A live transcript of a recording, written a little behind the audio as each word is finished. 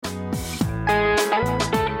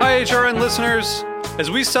HRN listeners.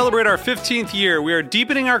 As we celebrate our 15th year, we are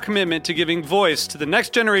deepening our commitment to giving voice to the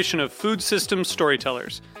next generation of food systems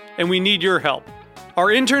storytellers, and we need your help. Our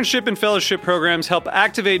internship and fellowship programs help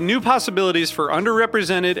activate new possibilities for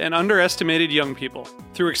underrepresented and underestimated young people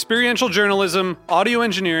through experiential journalism, audio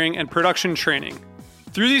engineering, and production training.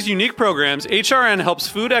 Through these unique programs, HRN helps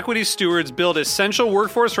food equity stewards build essential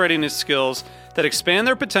workforce readiness skills that expand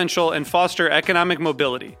their potential and foster economic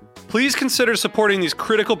mobility. Please consider supporting these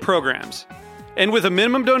critical programs. And with a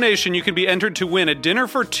minimum donation, you can be entered to win a dinner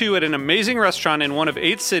for two at an amazing restaurant in one of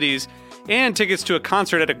 8 cities and tickets to a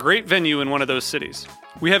concert at a great venue in one of those cities.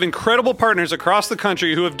 We have incredible partners across the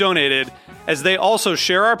country who have donated, as they also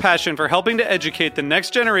share our passion for helping to educate the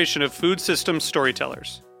next generation of food systems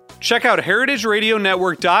storytellers. Check out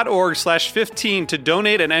heritageradionetwork.org/15 to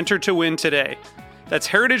donate and enter to win today. That's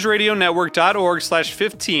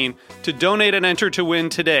heritageradionetwork.org/15 to donate and enter to win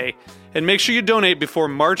today. And make sure you donate before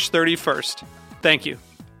March 31st. Thank you.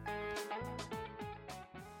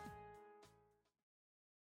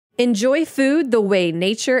 Enjoy food the way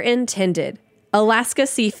nature intended. Alaska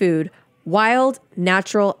Seafood. Wild,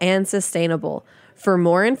 natural, and sustainable. For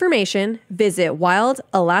more information, visit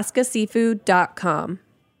wildalaskaseafood.com.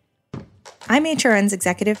 I'm HRN's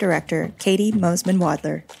Executive Director, Katie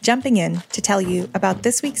Mosman-Wadler, jumping in to tell you about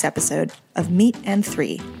this week's episode of Meat and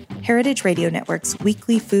Three, Heritage Radio Network's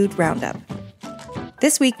weekly food roundup.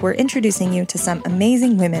 This week, we're introducing you to some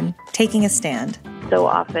amazing women taking a stand. So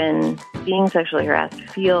often, being sexually harassed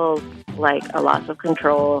feels like a loss of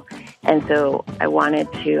control, and so I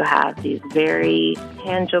wanted to have these very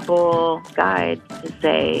tangible guides to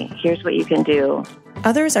say, here's what you can do.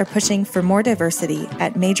 Others are pushing for more diversity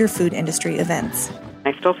at major food industry events.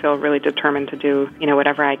 I still feel really determined to do,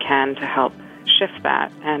 whatever I can to help shift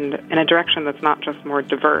that, and in a direction that's not just more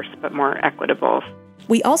diverse, but more equitable.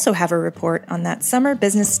 We also have a report on that summer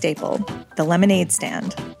business staple, the lemonade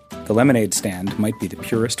stand. The lemonade stand might be the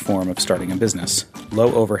purest form of starting a business.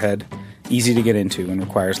 Low overhead, easy to get into, and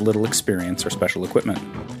requires little experience or special equipment.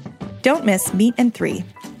 Don't miss Meat and Three,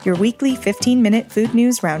 your weekly 15-minute food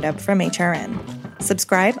news roundup from HRN.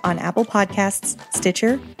 Subscribe on Apple Podcasts,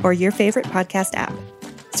 Stitcher, or your favorite podcast app.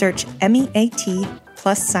 Search MEAT+THREE,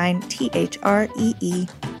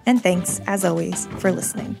 and thanks, as always, for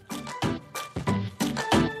listening.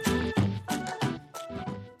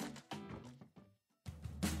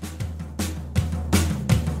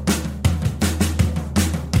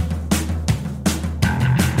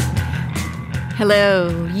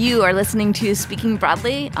 Hello, you are listening to Speaking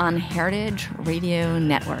Broadly on Heritage Radio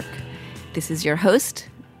Network. This is your host,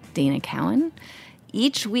 Dana Cowan.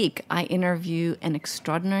 Each week, I interview an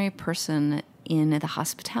extraordinary person in the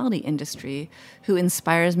hospitality industry who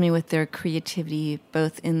inspires me with their creativity,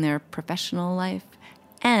 both in their professional life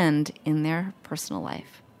and in their personal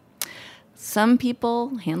life. Some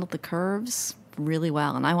people handle the curves really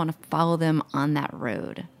well, and I want to follow them on that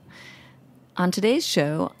road. On today's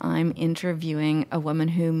show, I'm interviewing a woman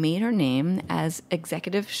who made her name as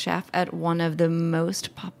executive chef at one of the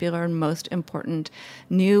most popular and most important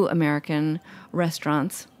new American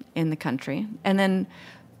restaurants in the country, and then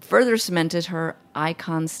further cemented her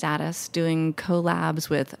icon status doing collabs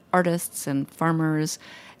with artists and farmers,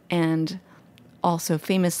 and also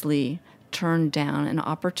famously turned down an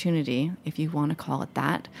opportunity, if you want to call it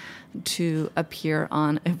that, to appear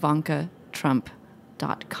on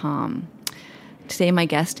IvankaTrump.com. Today, my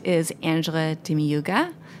guest is Angela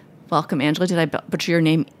Dimayuga. Welcome, Angela. Did I butcher your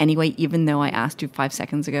name anyway, even though I asked you 5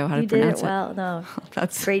 seconds ago how to pronounce it? You did it well. No,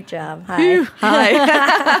 that's great job. Hi.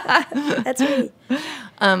 Hi. That's me.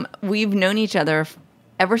 We've known each other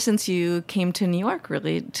ever since you came to New York,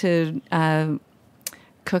 really, to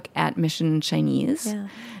cook at Mission Chinese. Yeah.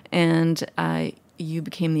 And you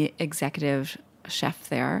became the executive chef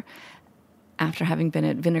there after having been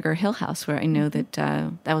at Vinegar Hill House, where I know that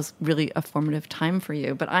that was really a formative time for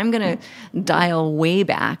you. But I'm going to dial way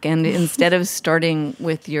back, and instead of starting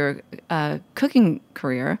with your cooking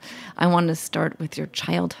career, I want to start with your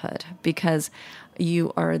childhood, because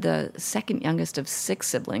you are the second youngest of 6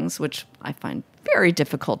 siblings, which I find very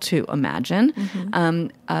difficult to imagine,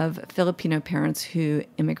 of Filipino parents who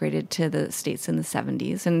immigrated to the States in the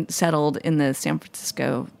 70s and settled in the San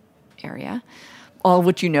Francisco area. All of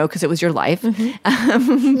which you know because it was your life.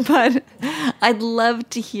 But I'd love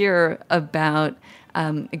to hear about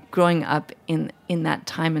growing up in that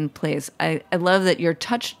time and place. I love that your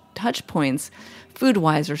touch points,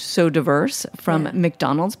 food-wise, are so diverse, from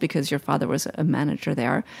McDonald's, because your father was a manager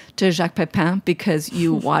there, to Jacques Pepin, because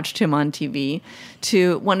you watched him on TV,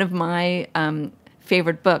 to one of my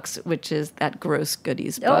favorite books, which is that Gross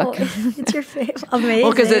Goodies Oh, book. it's your favorite. Amazing.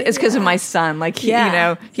 Well, because it's because of my son. Like, he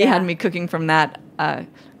Yeah. had me cooking from that. I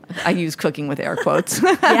use cooking with air quotes.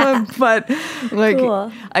 Yeah. But, like, Cool.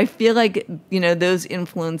 I feel like, those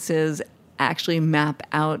influences actually map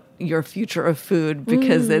out your future of food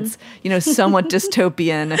because it's, somewhat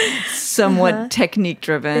dystopian, somewhat technique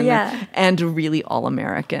driven, Yeah. and really all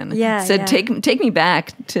American. Yeah, So yeah. take me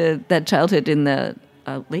back to that childhood in the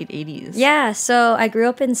late 80s. Yeah, so I grew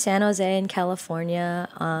up in San Jose in California,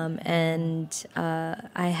 and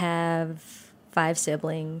I have 5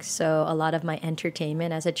 siblings. So a lot of my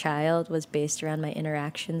entertainment as a child was based around my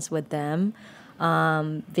interactions with them.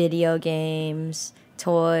 Video games,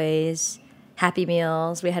 toys, Happy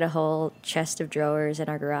Meals. We had a whole chest of drawers in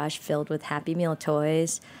our garage filled with Happy Meal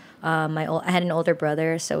toys. I had an older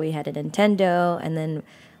brother, so we had a Nintendo, and then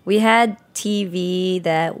we had TV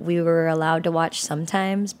that we were allowed to watch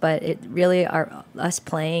sometimes, but it really us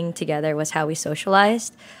playing together was how we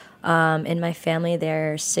socialized. In my family,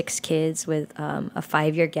 there are 6 kids with a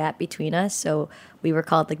 5-year gap between us, so we were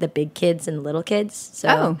called like the big kids and little kids.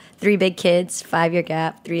 So 3 big kids, 5-year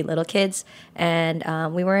gap, 3 little kids, and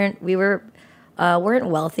we weren't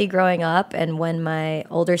wealthy growing up. And when my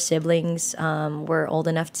older siblings were old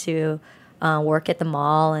enough to work at the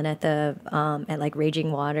mall and at like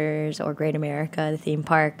Raging Waters or Great America, the theme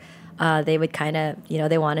park, they would kind of,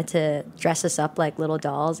 they wanted to dress us up like little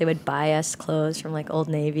dolls. They would buy us clothes from like Old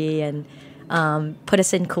Navy and put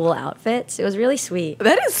us in cool outfits. It was really sweet.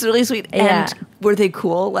 That is really sweet. Yeah. And were they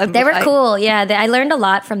cool? They were cool. Yeah. I learned a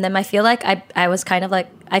lot from them. I feel like I was kind of like,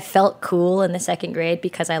 I felt cool in the 2nd grade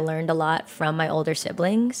because I learned a lot from my older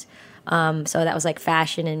siblings. So that was like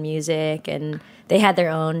fashion and music, and they had their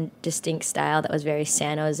own distinct style that was very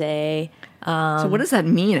San Jose. So what does that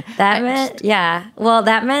mean? That meant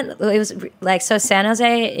it was like, so San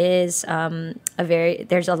Jose is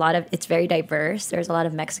it's very diverse. There's a lot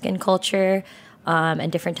of Mexican culture and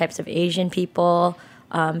different types of Asian people.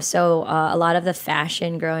 So a lot of the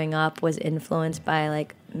fashion growing up was influenced by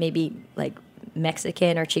like maybe like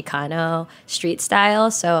Mexican or Chicano street style.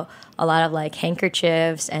 So a lot of like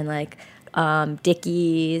handkerchiefs and like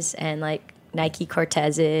Dickies and like Nike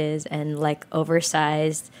Cortezes and like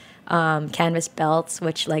oversized canvas belts,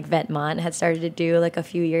 which like Vetements had started to do like a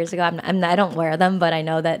few years ago. I don't wear them, but I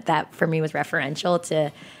know that for me was referential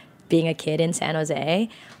to being a kid in San Jose.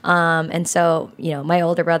 And so, my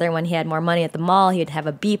older brother, when he had more money at the mall, he'd have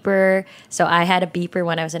a beeper. So I had a beeper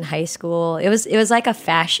when I was in high school. It was like a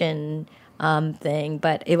fashion thing,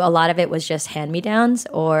 but a lot of it was just hand-me-downs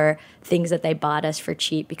or things that they bought us for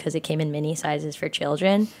cheap because it came in mini sizes for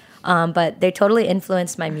children. But they totally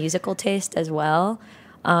influenced my musical taste as well.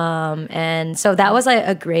 And so that was like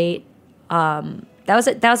a great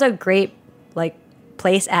like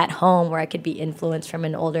place at home where I could be influenced from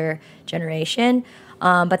an older generation,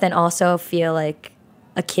 but then also feel like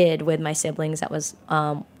a kid with my siblings. That was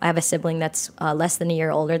I have a sibling that's less than a year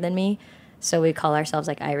older than me, so we call ourselves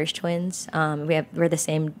like Irish twins. We have the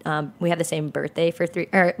same birthday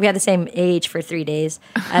we have the same age for 3 days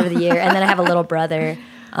out of the year, and then I have a little brother.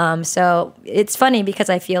 So it's funny because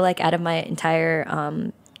I feel like out of my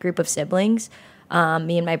entire group of siblings,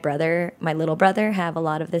 me and my little brother, have a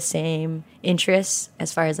lot of the same interests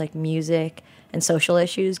as far as like music and social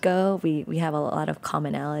issues go. We have a lot of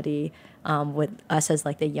commonality with us as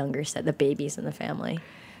like the younger set, the babies in the family.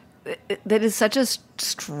 That is such a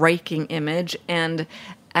striking image, and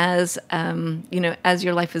as as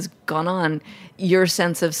your life has gone on, your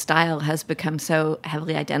sense of style has become so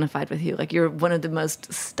heavily identified with you. Like, you're one of the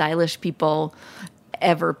most stylish people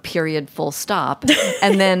ever, period, full stop.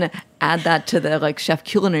 And then add that to the like chef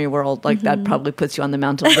culinary world, like that probably puts you on the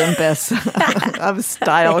Mount Olympus of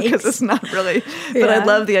style, because it's not really. But I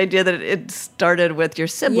love the idea that it started with your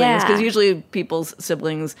siblings, because usually people's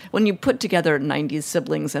siblings, when you put together 90s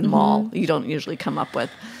siblings and mall, you don't usually come up with.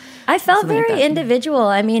 I felt very individual.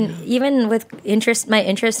 I mean, even with my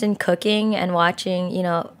interest in cooking and watching,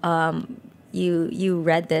 you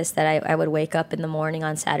read this, that I would wake up in the morning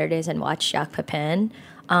on Saturdays and watch Jacques Pepin.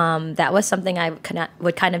 That was something I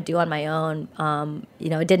would kind of do on my own.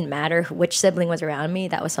 It didn't matter which sibling was around me.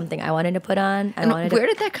 That was something I wanted to put on. Where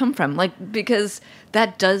did that come from? Like, because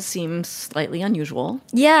that does seem slightly unusual.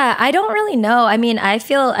 Yeah, I don't really know. I mean, I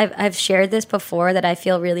feel I've shared this before, that I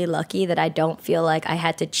feel really lucky that I don't feel like I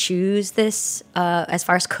had to choose this as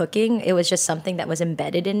far as cooking. It was just something that was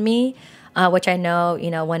embedded in me, which I know,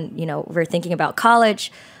 when, we're thinking about college,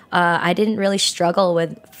 I didn't really struggle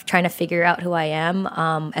with trying to figure out who I am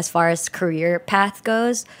as far as career path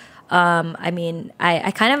goes. I mean,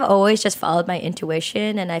 I kind of always just followed my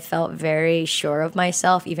intuition, and I felt very sure of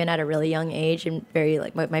myself, even at a really young age, and very,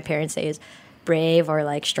 like, what my parents say is brave or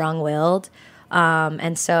like strong-willed.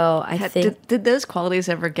 And so I think... Did those qualities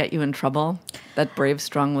ever get you in trouble? That brave,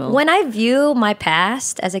 strong-willed? When I view my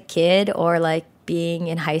past as a kid, or like being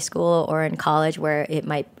in high school or in college where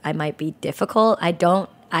I might be difficult, I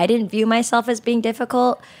didn't view myself as being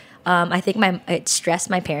difficult. I think it stressed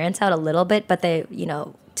my parents out a little bit, but they,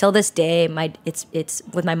 till this day, it's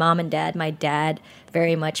with my mom and dad. My dad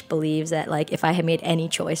very much believes that, like, if I had made any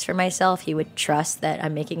choice for myself, he would trust that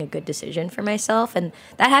I'm making a good decision for myself. And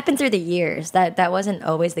that happened through the years. That wasn't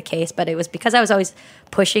always the case, but it was because I was always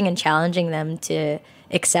pushing and challenging them to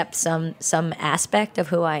accept some aspect of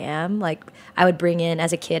who I am. Like,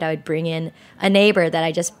 as a kid, I would bring in a neighbor that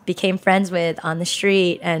I just became friends with on the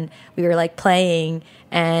street, and we were like playing,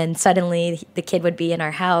 and suddenly the kid would be in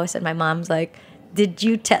our house, and my mom's like, Did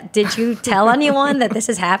you tell anyone that this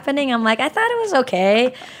is happening? I'm like, I thought it was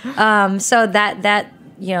okay. So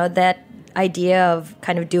that idea of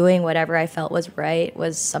kind of doing whatever I felt was right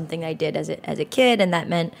was something I did as a kid, and that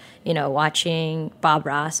meant watching Bob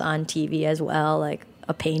Ross on TV as well, like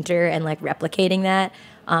a painter, and like replicating that,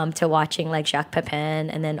 to watching like Jacques Pepin,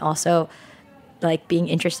 and then also like being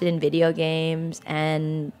interested in video games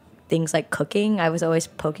and things like cooking. I was always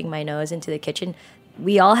poking my nose into the kitchen.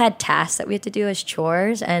 We all had tasks that we had to do as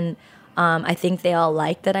chores, and I think they all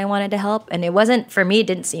liked that I wanted to help. And it wasn't, for me, it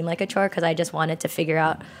didn't seem like a chore, because I just wanted to figure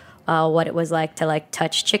out what it was like to like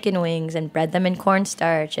touch chicken wings and bread them in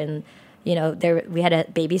cornstarch. And we had a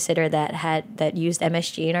babysitter that used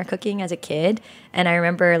MSG in our cooking as a kid, and I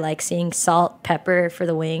remember like seeing salt, pepper for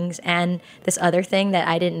the wings, and this other thing that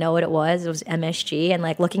I didn't know what it was MSG, and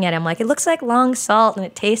like looking at it, I'm like, it looks like long salt and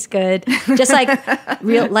it tastes good. Just like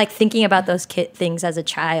like thinking about those things as a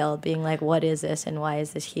child, being like, what is this and why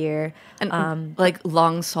is this here? And like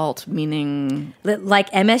long salt meaning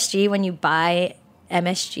like MSG, when you buy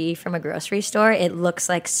MSG from a grocery store, it looks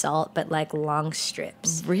like salt, but like long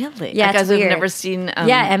strips. Really? Yeah, it's weird. I've never seen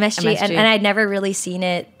MSG. And I'd never really seen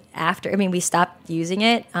it after. I mean, we stopped using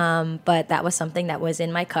it, but that was something that was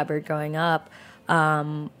in my cupboard growing up.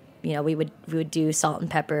 We would do salt and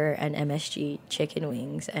pepper and MSG chicken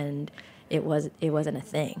wings, and it wasn't a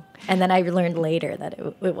thing. And then I learned later that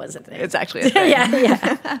it was a thing. It's actually a thing.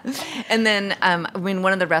 Yeah. And then,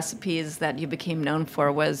 one of the recipes that you became known for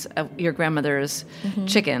was your grandmother's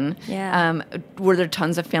chicken. Yeah. Were there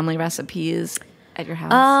tons of family recipes at your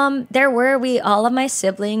house? There were. All of my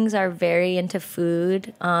siblings are very into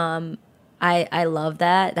food. I love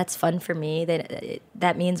that. That's fun for me.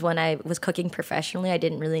 That means when I was cooking professionally, I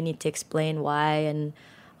didn't really need to explain why and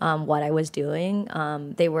what I was doing.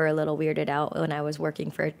 They were a little weirded out when I was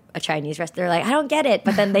working for a Chinese restaurant. They're like, I don't get it.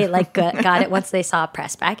 But then they like got it once they saw a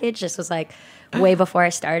press package. This was like way before I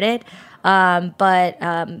started. But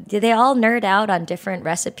they all nerd out on different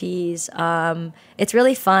recipes. It's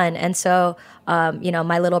really fun. And so,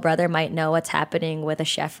 my little brother might know what's happening with a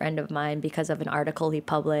chef friend of mine because of an article he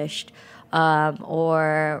published.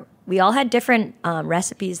 Or we all had different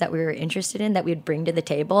recipes that we were interested in that we'd bring to the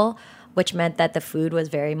table, which meant that the food was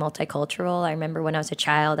very multicultural. I remember when I was a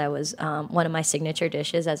child, I was one of my signature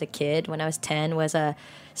dishes as a kid when I was 10 was a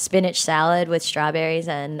spinach salad with strawberries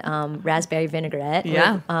and raspberry vinaigrette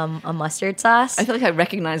with a mustard sauce. I feel like I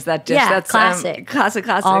recognize that dish. Yeah, that's classic. Classic.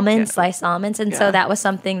 Almonds, sliced almonds. And so that was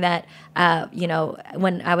something that,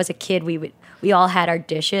 when I was a kid, we all had our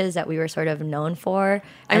dishes that we were sort of known for.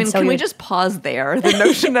 Can we just pause there? The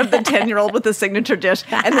notion of the 10-year-old with a signature dish,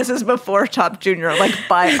 and this is before Top Junior, like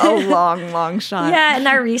by a long, long shot. Yeah, and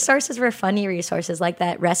our resources were funny resources. Like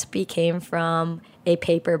that recipe came from a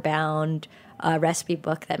paper-bound recipe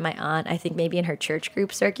book that my aunt, I think maybe in her church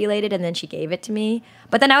group, circulated, and then she gave it to me.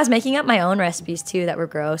 But then I was making up my own recipes too that were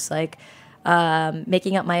gross, like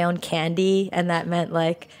making up my own candy, and that meant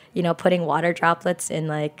like putting water droplets in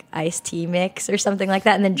like iced tea mix or something like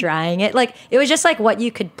that, and then drying it. Like it was just like what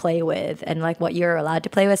you could play with and like what you're allowed to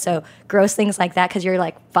play with. So gross things like that because you're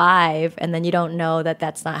like 5 and then you don't know that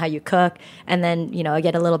that's not how you cook. And then I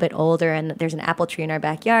get a little bit older and there's an apple tree in our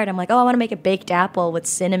backyard. I'm like, oh, I want to make a baked apple with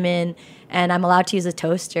cinnamon, and I'm allowed to use a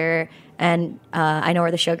toaster. And I know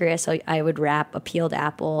where the sugar is, so I would wrap a peeled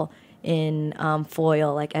apple in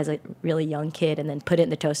foil, like as a really young kid, and then put it in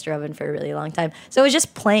the toaster oven for a really long time. So it was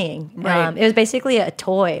just playing. Right. It was basically a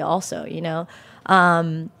toy also,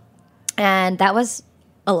 and that was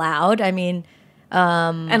allowed. I mean,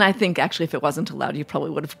 And I think actually, if it wasn't allowed, you probably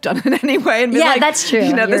would have done it anyway. And been Yeah, like, that's true.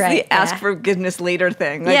 You know, You're this is right. the ask Yeah. forgiveness later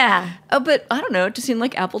thing. Like, Yeah. Oh, but I don't know. It just seemed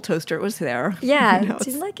like apple toaster was there. Yeah, You know, it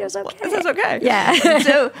seemed like it was okay. It was okay. Yeah.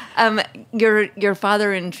 So your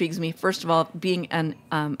father intrigues me. First of all, being an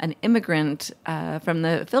immigrant from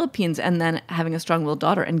the Philippines, and then having a strong-willed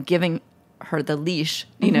daughter and giving her the leash,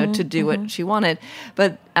 you know, to do what she wanted.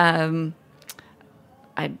 But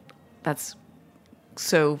that's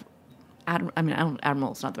so.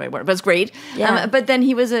 Admiral is not the right word, but it's great. Yeah. But then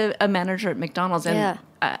he was a manager at McDonald's, and Yeah.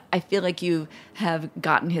 I feel like you have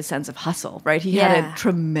gotten his sense of hustle, right? He had Yeah. a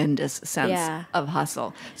tremendous sense Yeah. of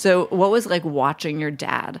hustle. So what was like watching your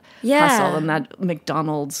dad Yeah. hustle in that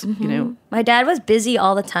McDonald's, you know? My dad was busy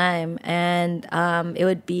all the time, and it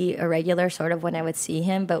would be irregular sort of when I would see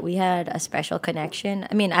him, but we had a special connection.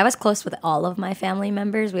 I mean, I was close with all of my family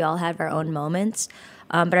members. We all had our own moments.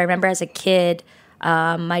 But I remember as a kid,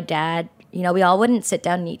 my dad, you know, we all wouldn't sit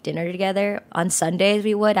down and eat dinner together. On Sundays,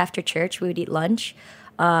 we would. After church, we would eat lunch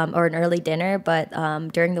or an early dinner. But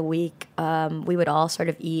during the week, we would all sort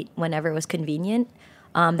of eat whenever it was convenient.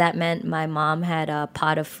 That meant my mom had a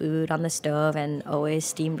pot of food on the stove and always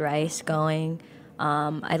steamed rice going.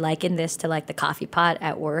 I liken this to like the coffee pot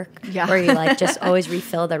at work, where you like just always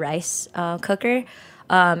refill the rice cooker.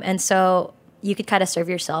 And so you could kind of serve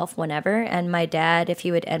yourself whenever. And my dad, if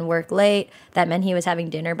he would end work late, that meant he was having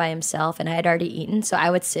dinner by himself, and I had already eaten. So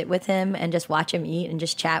I would sit with him and just watch him eat and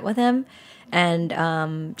just chat with him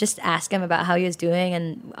and just ask him about how he was doing.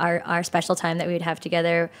 And our special time that we would have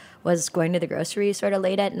together was going to the grocery sort of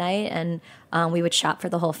late at night, and we would shop for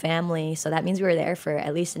the whole family. So that means we were there for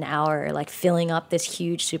at least an hour, like filling up this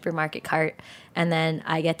huge supermarket cart. And then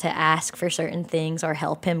I get to ask for certain things or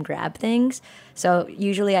help him grab things. So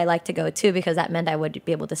usually I like to go too, because that meant I would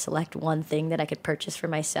be able to select one thing that I could purchase for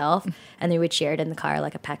myself, and then we would share it in the car,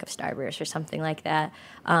 like a pack of Starburst or something like that.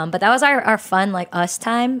 But that was our fun, like us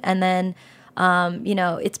time. And then, you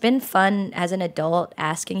know, it's been fun as an adult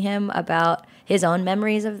asking him about his own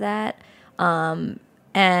memories of that.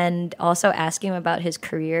 And also asking him about his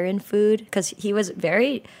career in food, because he was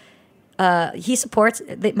very... he supports,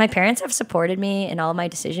 my parents have supported me in all my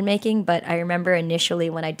decision making, but I remember initially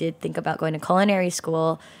when I did think about going to culinary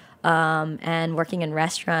school and working in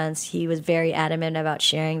restaurants, he was very adamant about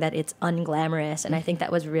sharing that it's unglamorous. And I think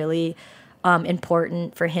that was really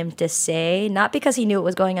important for him to say, not because he knew it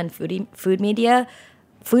was going on food media.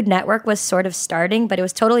 Food Network was sort of starting, but it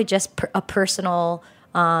was totally just a personal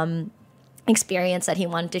experience that he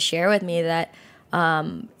wanted to share with me, that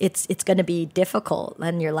it's going to be difficult,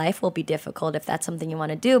 and your life will be difficult if that's something you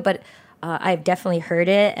want to do. But I've definitely heard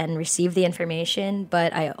it and received the information,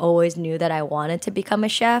 but I always knew that I wanted to become a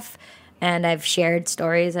chef. And I've shared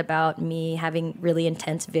stories about me having really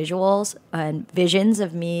intense visuals and visions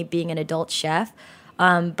of me being an adult chef.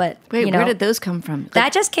 But Wait, you know, where did those come from?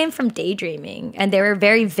 that just came from daydreaming, and they were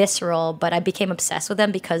very visceral, but I became obsessed with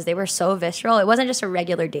them because they were so visceral. It wasn't just a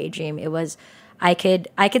regular daydream. It was, I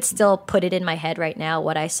could still put it in my head right now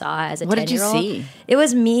what I saw as a 10-year-old. What did you see? It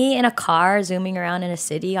was me in a car zooming around in a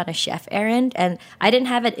city on a chef errand, and I didn't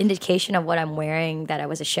have an indication of what I'm wearing that I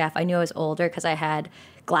was a chef. I knew I was older because I had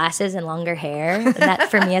glasses and longer hair. And that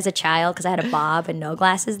for me as a child, because I had a bob and no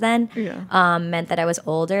glasses then, meant that I was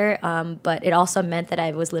older. But it also meant that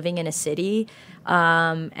I was living in a city,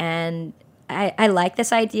 and I like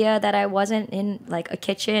this idea that I wasn't in like a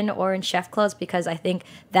kitchen or in chef clothes, because I think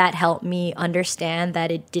that helped me understand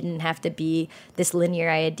that it didn't have to be this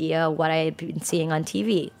linear idea of what I had been seeing on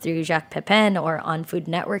TV through Jacques Pepin or on Food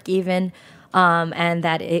Network even, and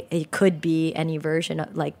that it could be any version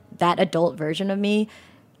of, like, that adult version of me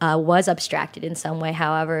was abstracted in some way.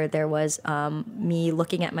 However, there was me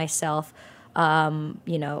looking at myself,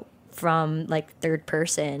 you know, from like third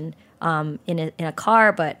person, in a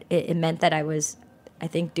car, but it meant that I was, I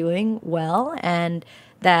think, doing well, and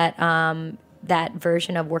that that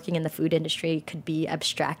version of working in the food industry could be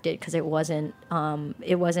abstracted, because it wasn't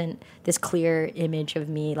this clear image of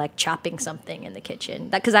me like chopping something in the kitchen.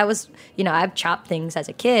 Because I was, you know, I've chopped things as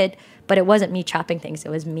a kid, but it wasn't me chopping things. It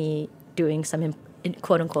was me doing some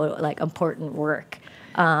quote unquote like important work.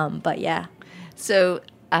 But yeah. So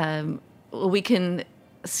we can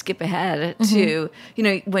skip ahead to, you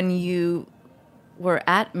know, when you were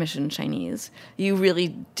at Mission Chinese, you really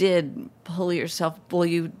did pull yourself, well,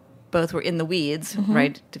 you both were in the weeds,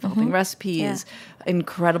 right? Developing recipes,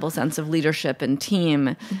 incredible sense of leadership and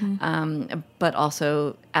team, but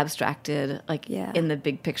also abstracted, like in the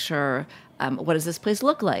big picture, what does this place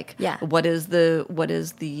look like? Yeah. What's the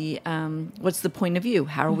point of view?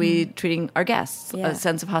 How are we treating our guests? Yeah. A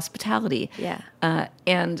sense of hospitality. Yeah.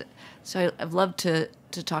 And so I'd love to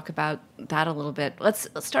talk about that a little bit. Let's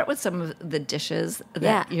start with some of the dishes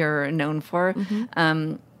that you're known for.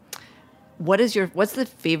 What's the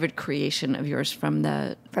favorite creation of yours from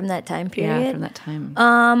that time period? Yeah, from that time.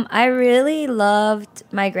 I really loved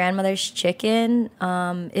my grandmother's chicken.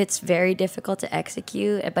 It's very difficult to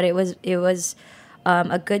execute, but it was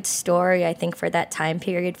a good story, I think, for that time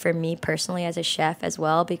period for me personally as a chef as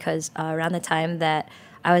well, because around the time that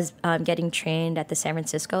I was getting trained at the San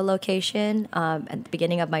Francisco location at the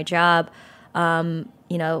beginning of my job,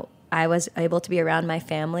 I was able to be around my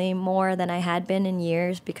family more than I had been in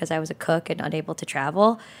years because I was a cook and unable to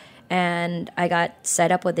travel. And I got set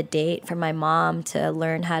up with a date for my mom to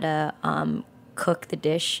learn how to cook the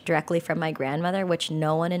dish directly from my grandmother, which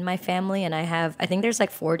no one in my family, and I think there's like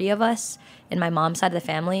 40 of us in my mom's side of the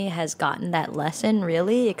family, has gotten that lesson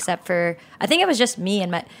really, except for, I think it was just me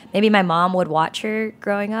and maybe my mom would watch her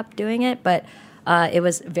growing up doing it, but it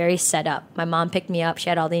was very set up. My mom picked me up. She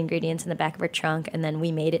had all the ingredients in the back of her trunk, and then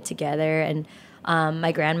we made it together. And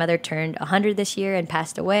my grandmother turned 100 this year and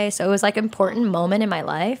passed away. So it was like an important moment in my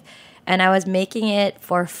life. And I was making it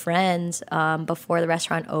for friends before the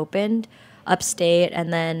restaurant opened upstate.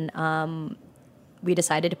 And then we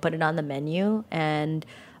decided to put it on the menu. And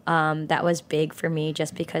that was big for me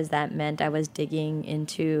just because that meant I was digging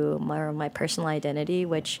into my personal identity,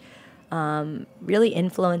 which really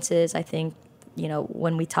influences, I think,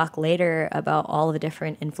 when we talk later about all the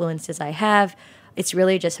different influences I have, it's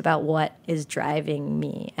really just about what is driving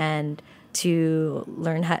me. And to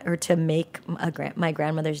learn how, or to make my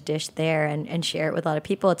grandmother's dish there and share it with a lot of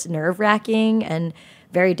people, it's nerve-wracking and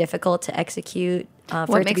very difficult to execute.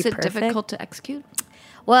 What makes it difficult to execute?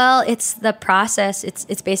 Well, it's the process.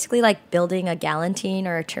 It's basically like building a galantine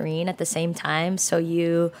or a terrine at the same time. So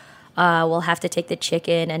you will have to take the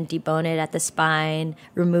chicken and debone it at the spine,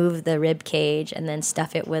 remove the rib cage, and then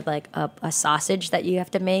stuff it with like a sausage that you have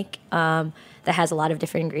to make that has a lot of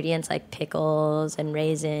different ingredients like pickles and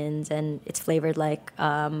raisins, and it's flavored like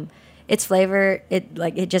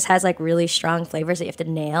it just has like really strong flavors that you have to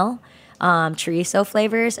nail. Chorizo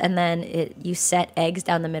flavors, and then you set eggs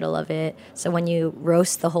down the middle of it. So when you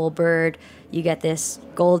roast the whole bird, you get this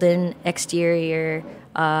golden exterior,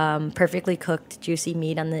 perfectly cooked, juicy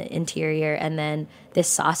meat on the interior, and then this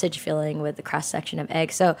sausage filling with the cross section of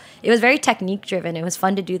egg. So it was very technique driven. It was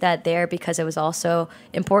fun to do that there because it was also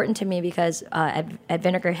important to me because at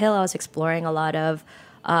Vinegar Hill I was exploring a lot of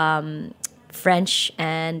French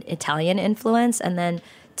and Italian influence, and then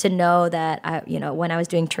to know that when I was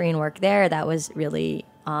doing terrine work there, that was really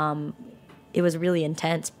it was really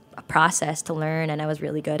intense process to learn, and I was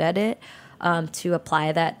really good at it. To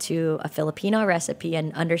apply that to a Filipino recipe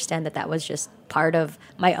and understand that was just part of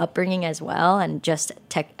my upbringing as well, and just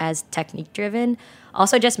as technique driven,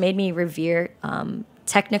 also just made me revere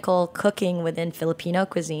technical cooking within Filipino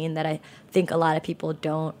cuisine that I think a lot of people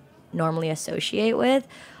don't normally associate with.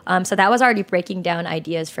 So that was already breaking down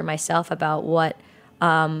ideas for myself about what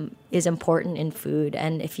is important in food,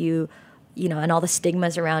 and if and all the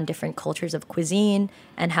stigmas around different cultures of cuisine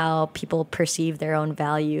and how people perceive their own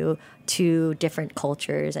value to different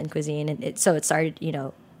cultures and cuisine. And so it started,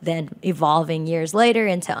 then evolving years later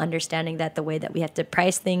into understanding that the way that we had to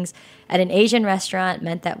price things at an Asian restaurant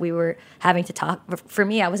meant that we were having to talk. For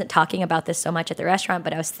me, I wasn't talking about this so much at the restaurant,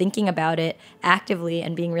 but I was thinking about it actively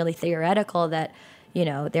and being really theoretical that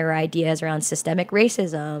there are ideas around systemic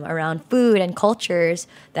racism, around food and cultures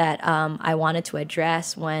that I wanted to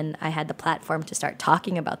address when I had the platform to start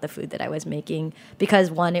talking about the food that I was making. Because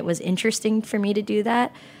one, it was interesting for me to do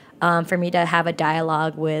that, for me to have a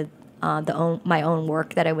dialogue with my own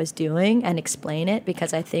work that I was doing and explain it,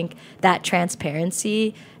 because I think that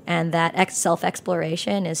transparency and that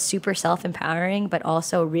self-exploration is super self-empowering, but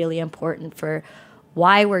also really important for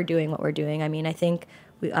why we're doing what we're doing. I mean, I think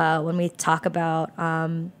when we talk about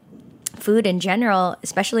food in general,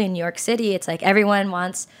 especially in New York City, it's like everyone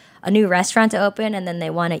wants a new restaurant to open and then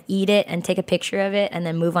they want to eat it and take a picture of it and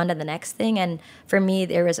then move on to the next thing. And for me,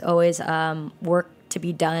 there was always work to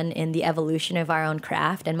be done in the evolution of our own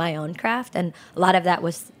craft and my own craft. And a lot of that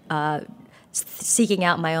was seeking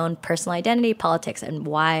out my own personal identity, politics, and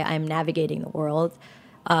why I'm navigating the world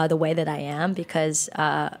the way that I am, because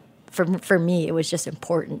for me, it was just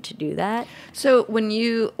important to do that. So when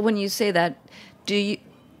you say that,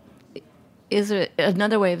 is it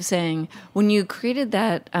another way of saying when you created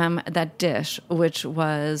that dish, which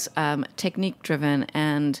was technique driven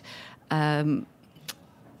and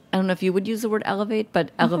I don't know if you would use the word elevate,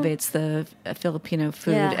 but elevates the Filipino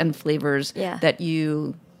food and flavors that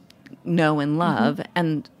you know and love,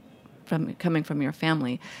 and coming from your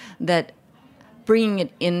family, that bringing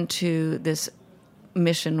it into this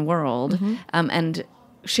mission world and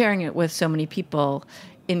sharing it with so many people,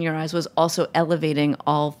 in your eyes, was also elevating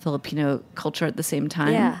all Filipino culture at the same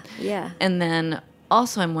time. Yeah. And then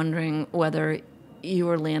also I'm wondering whether you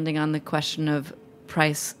were landing on the question of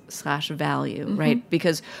price/value, right?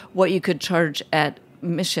 Because what you could charge at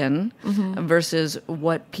mission versus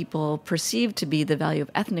what people perceive to be the value of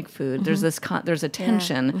ethnic food. There's there's a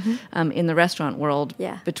tension in the restaurant world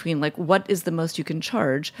between like what is the most you can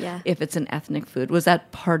charge if it's an ethnic food. Was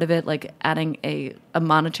that part of it, like adding a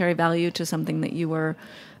monetary value to something that you were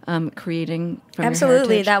creating from Absolutely. your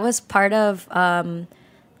heritage? That was part of that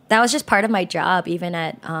was just part of my job, even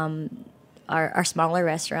at our smaller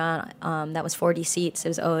restaurant that was 40 seats. It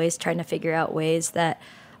was always trying to figure out ways that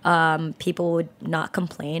people would not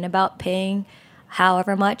complain about paying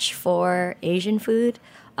however much for Asian food.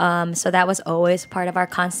 So that was always part of our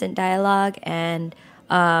constant dialogue, and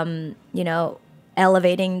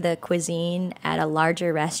elevating the cuisine at a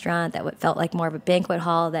larger restaurant that felt like more of a banquet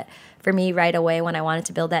hall. That for me, right away, when I wanted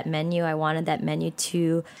to build that menu, I wanted that menu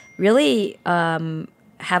to really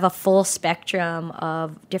have a full spectrum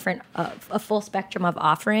of a full spectrum of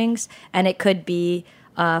offerings, and it could be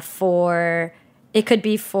for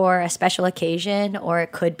a special occasion, or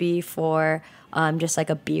it could be for just like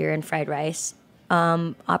a beer and fried rice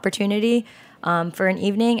opportunity for an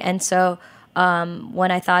evening. And so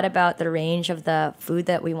when I thought about the range of the food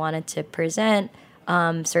that we wanted to present,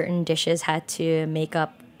 certain dishes had to make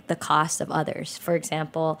up the cost of others. For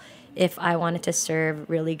example, if I wanted to serve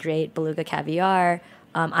really great beluga caviar,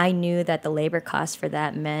 I knew that the labor cost for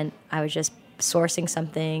that meant I was just sourcing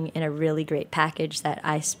something in a really great package that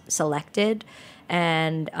I selected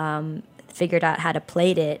and figured out how to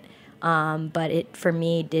plate it. But it, for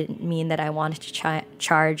me, didn't mean that I wanted to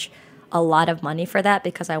charge a lot of money for that,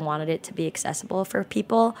 because I wanted it to be accessible for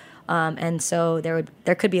people. And so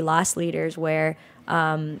there could be loss leaders where,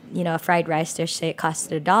 a fried rice dish, say it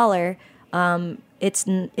costed $1,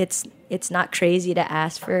 it's not crazy to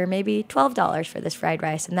ask for maybe $12 for this fried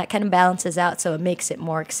rice, and that kind of balances out, so it makes it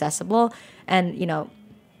more accessible. And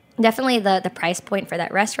definitely the price point for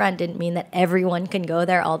that restaurant didn't mean that everyone can go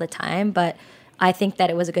there all the time, but I think that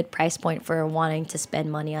it was a good price point for wanting to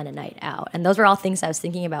spend money on a night out. And those were all things I was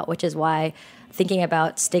thinking about, which is why thinking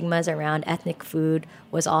about stigmas around ethnic food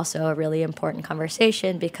was also a really important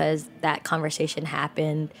conversation, because that conversation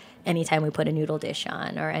happened anytime we put a noodle dish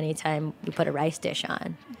on or anytime we put a rice dish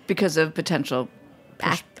on. Because of potential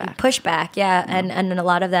pushback, yeah. And a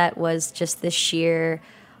lot of that was just the sheer,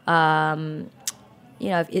 the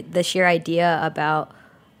sheer idea about,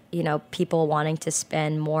 people wanting to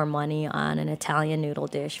spend more money on an Italian noodle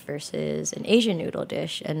dish versus an Asian noodle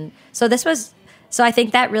dish. And so I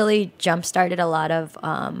think that really jump-started a lot of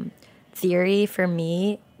theory for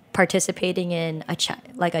me, participating in a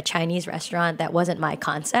Chinese restaurant that wasn't my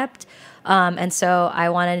concept. And so I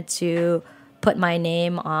wanted to put my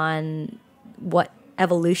name on what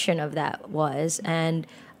evolution of that was. And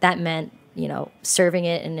that meant, serving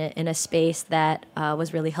it in a space that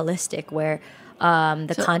was really holistic, where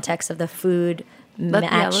the context of the food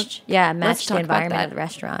matched the environment of the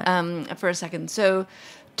restaurant. For a second. So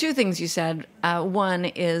two things you said. One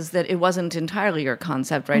is that it wasn't entirely your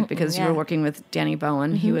concept, right? Because you were working with Danny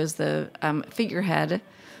Bowen. He was the figurehead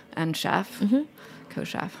and chef,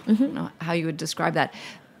 co-chef. I don't know how you would describe that.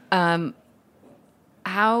 How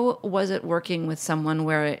was it working with someone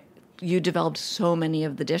where you developed so many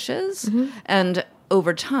of the dishes, and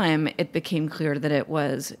over time it became clear that it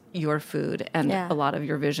was your food and a lot of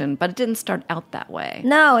your vision, but it didn't start out that way?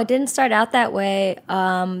 No, it didn't start out that way.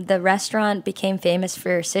 The restaurant became famous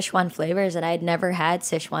for Sichuan flavors, and I had never had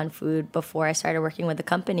Sichuan food before I started working with the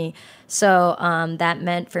company. So that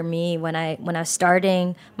meant for me, when I was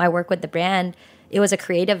starting my work with the brand, it was a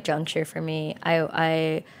creative juncture for me.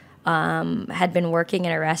 I had been working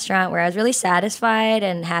in a restaurant where I was really satisfied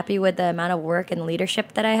and happy with the amount of work and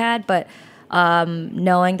leadership that I had, but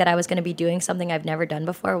knowing that I was going to be doing something I've never done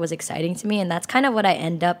before was exciting to me, and that's kind of what I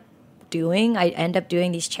end up doing. I end up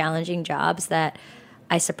doing these challenging jobs that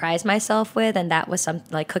I surprised myself with, and that was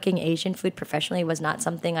like cooking Asian food professionally was not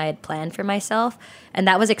something I had planned for myself, and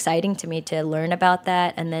that was exciting to me to learn about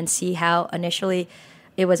that and then see how initially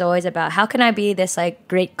it was always about how can I be this like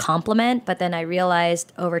great compliment, but then I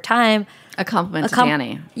realized over time a compliment to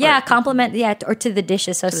Danny. Or to the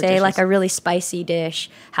dishes. So say like a really spicy dish,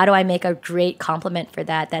 how do I make a great compliment for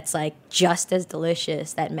that's like just as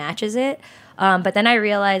delicious, that matches it? But then I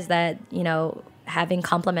realized that, having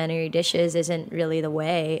complimentary dishes isn't really the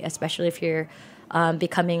way, especially if you're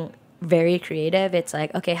becoming very creative. It's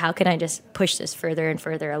like, okay, how can I just push this further and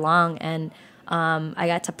further along? And I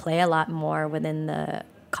got to play a lot more within the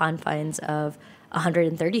confines of a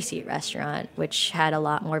 130-seat restaurant, which had a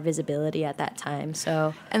lot more visibility at that time.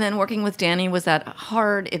 So, and then working with Danny, was that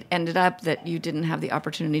hard? It ended up that you didn't have the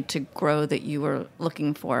opportunity to grow that you were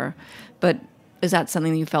looking for. But is that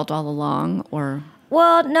something you felt all along, or?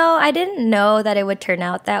 Well, no, I didn't know that it would turn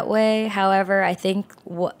out that way. However, I think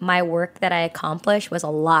my work that I accomplished was a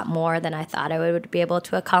lot more than I thought I would be able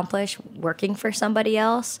to accomplish working for somebody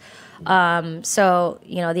else. So,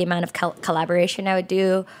 the amount of collaboration I would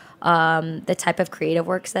do, the type of creative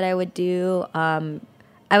works that I would do, I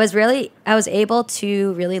was able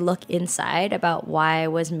to really look inside about why I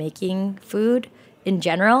was making food in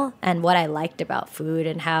general and what I liked about food,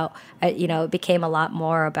 and how, it became a lot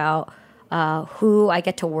more about who I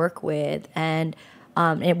get to work with, and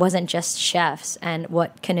it wasn't just chefs, and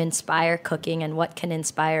what can inspire cooking, and what can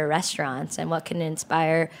inspire restaurants, and what can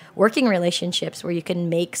inspire working relationships where you can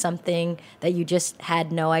make something that you just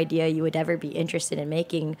had no idea you would ever be interested in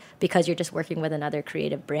making because you're just working with another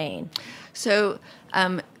creative brain. So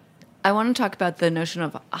I want to talk about the notion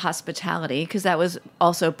of hospitality, because that was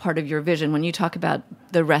also part of your vision when you talk about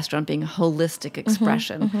the restaurant being a holistic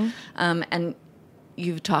expression. And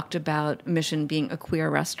you've talked about Mission being a queer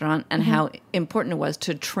restaurant, and how important it was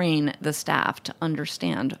to train the staff to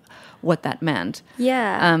understand what that meant.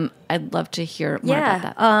 Yeah. I'd love to hear more about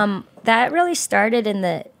that. That really started in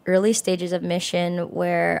the early stages of Mission,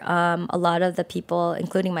 where a lot of the people,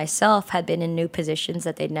 including myself, had been in new positions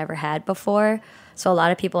that they'd never had before. So a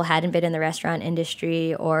lot of people hadn't been in the restaurant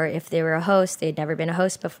industry, or if they were a host, they'd never been a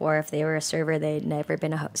host before. If they were a server, they'd never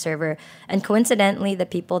been a server. And coincidentally, the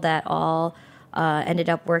people that all ended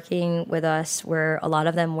up working with us a lot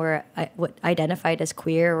of them were identified as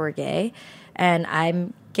queer or gay, and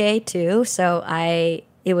I'm gay too. So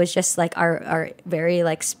it was just like our very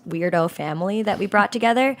like weirdo family that we brought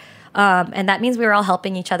together, and that means we were all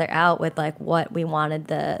helping each other out with like what we wanted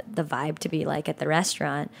the vibe to be like at the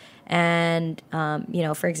restaurant. And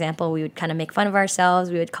for example, we would kind of make fun of ourselves.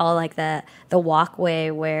 We would call like the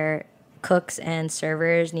walkway where cooks and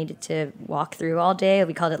servers needed to walk through all day.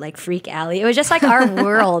 We called it like Freak Alley. It was just like our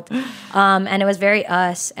world. And it was very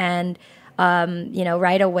us. And,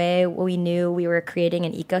 right away we knew we were creating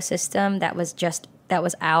an ecosystem that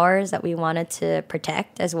was ours, that we wanted to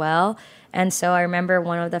protect as well. And so I remember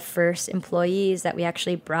one of the first employees that we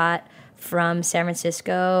actually brought from San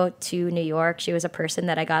Francisco to New York. She was a person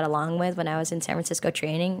that I got along with when I was in San Francisco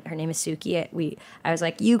training. Her name is Suki. I was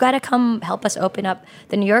like, you got to come help us open up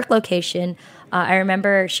the New York location. I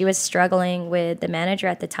remember she was struggling with the manager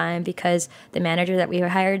at the time, because the manager that we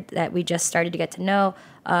hired, that we just started to get to know,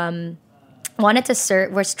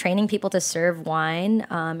 was training people to serve wine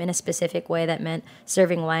in a specific way that meant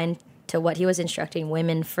serving wine to what he was instructing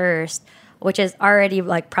women first, which is already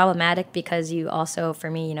like problematic, because you also, for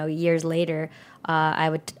me, years later, I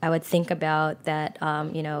would think about that.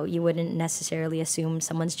 You wouldn't necessarily assume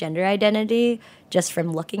someone's gender identity just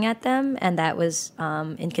from looking at them, and that was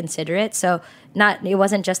inconsiderate. So it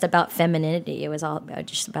wasn't just about femininity; it was all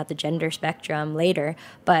just about the gender spectrum later.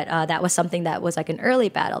 But that was something that was like an early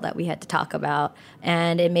battle that we had to talk about,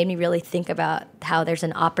 and it made me really think about how there's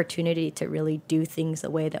an opportunity to really do things the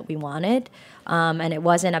way that we wanted, and it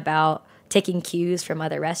wasn't about taking cues from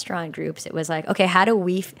other restaurant groups. It was like, okay,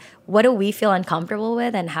 what do we feel uncomfortable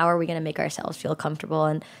with, and how are we going to make ourselves feel comfortable?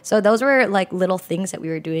 And so those were like little things that we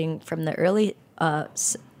were doing from the early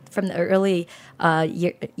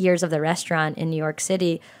years of the restaurant in New York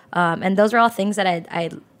City. And those are all things that I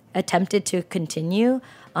attempted to continue.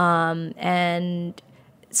 And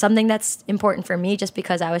something that's important for me, just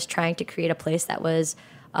because I was trying to create a place that was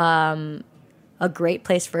a great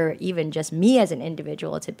place for even just me as an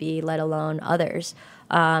individual to be, let alone others.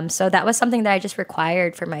 So that was something that I just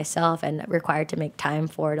required for myself, and required to make time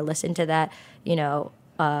for, to listen to that,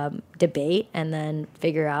 debate, and then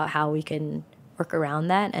figure out how we can work around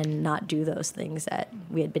that and not do those things that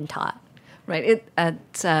we had been taught. Right.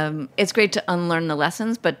 It's great to unlearn the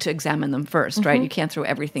lessons, but to examine them first, right? You can't throw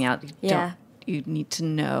everything out. You need to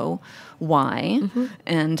know why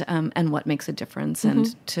and what makes a difference,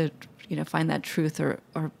 and to find that truth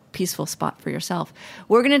or peaceful spot for yourself.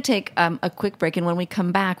 We're going to take a quick break, and when we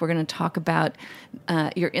come back, we're going to talk about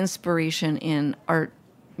your inspiration in art,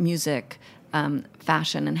 music,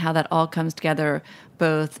 fashion, and how that all comes together,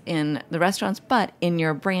 both in the restaurants, but in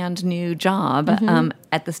your brand new job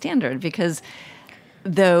at the Standard. Because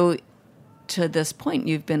though to this point,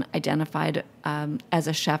 you've been identified as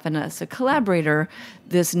a chef and as a collaborator.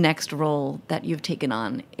 This next role that you've taken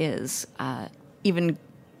on is even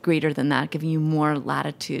greater than that, giving you more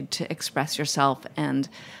latitude to express yourself and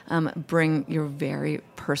bring your very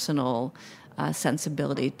personal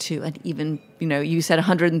sensibility to an even, you said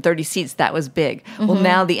 130 seats, that was big. Mm-hmm. Well,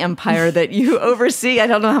 now the empire that you oversee, I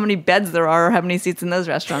don't know how many beds there are or how many seats in those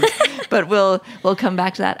restaurants, but we'll come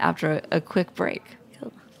back to that after a quick break.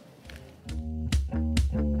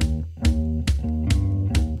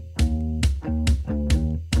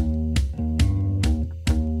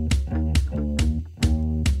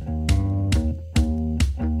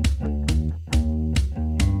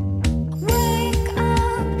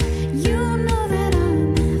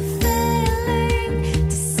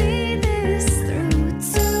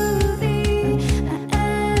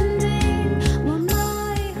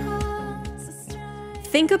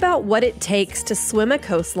 Think about what it takes to swim a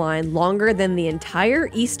coastline longer than the entire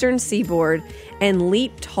eastern seaboard and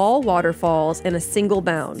leap tall waterfalls in a single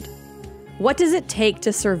bound. What does it take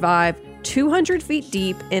to survive 200 feet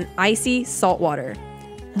deep in icy saltwater?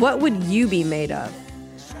 What would you be made of?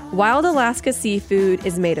 Wild Alaska seafood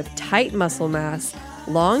is made of tight muscle mass,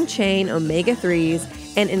 long-chain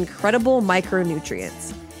omega-3s, and incredible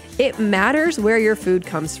micronutrients. It matters where your food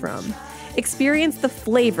comes from. Experience the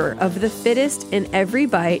flavor of the fittest in every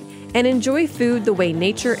bite and enjoy food the way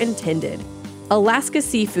nature intended. Alaska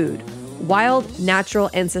Seafood, wild, natural,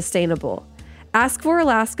 and sustainable. Ask for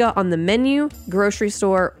Alaska on the menu, grocery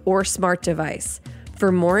store, or smart device.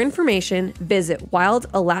 For more information, visit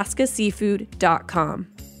wildalaskaseafood.com.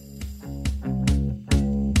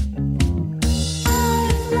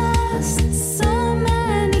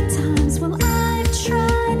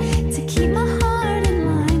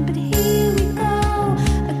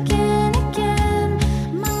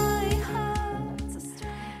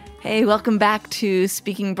 Hey, welcome back to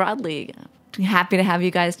Speaking Broadly. Happy to have you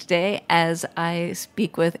guys today as I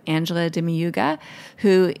speak with Angela Dimayuga,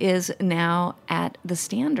 who is now at The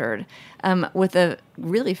Standard with a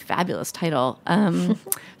really fabulous title,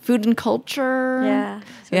 Food and Culture. Yeah,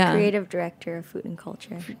 so creative director of Food and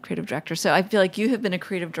Culture. Creative director. So I feel like you have been a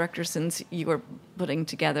creative director since you were putting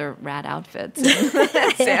together rad outfits in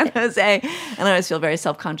San Jose. And I always feel very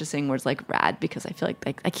self-conscious saying words like rad because I feel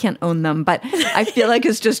like I can't own them, but I feel like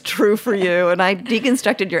it's just true for you. And I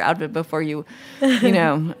deconstructed your outfit before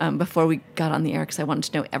before we got on the air because I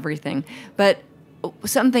wanted to know everything. But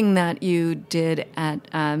something that you did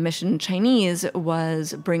at Mission Chinese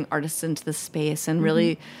was bring artists into the space and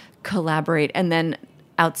really collaborate. And then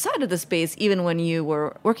outside of the space, even when you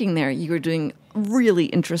were working there, you were doing really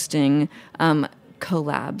interesting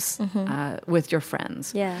collabs with your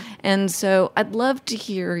friends. Yeah. And so I'd love to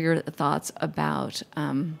hear your thoughts about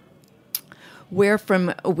where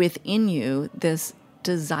from within you this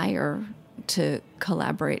desire to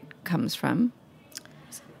collaborate comes from.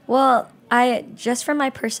 Well, just from my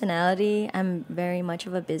personality, I'm very much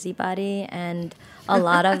of a busybody, and a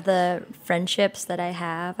lot of the friendships that I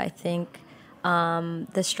have, I think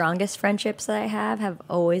the strongest friendships that I have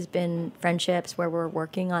always been friendships where we're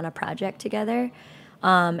working on a project together.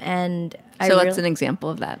 And what's an example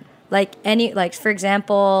of that? For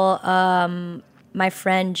example, my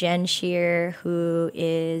friend Jen Shear, who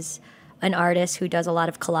is an artist who does a lot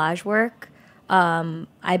of collage work.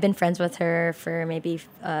 I've been friends with her for maybe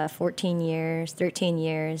 13 years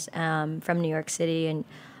from New York City. And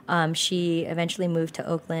she eventually moved to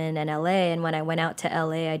Oakland and LA. And when I went out to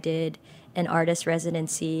LA, I did an artist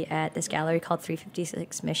residency at this gallery called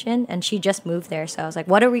 356 Mission. And she just moved there. So I was like,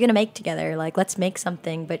 what are we going to make together? Let's make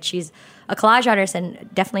something. But she's a collage artist and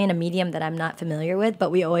definitely in a medium that I'm not familiar with.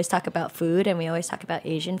 But we always talk about food and we always talk about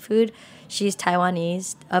Asian food. She's of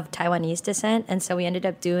Taiwanese descent. And so we ended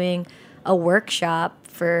up doing a workshop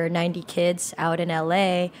for 90 kids out in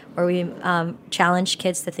LA where we challenged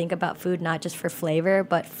kids to think about food not just for flavor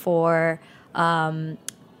but for food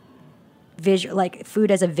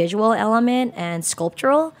as a visual element and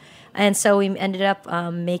sculptural. And so we ended up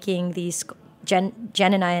making these Jen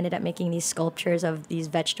and I ended up making these sculptures of these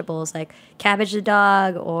vegetables like cabbage the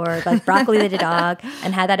dog or like broccoli the dog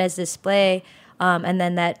and had that as display. And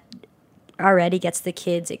then that already gets the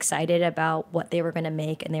kids excited about what they were going to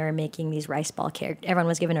make, and they were making these rice ball characters. Everyone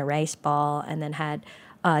was given a rice ball and then had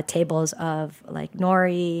tables of like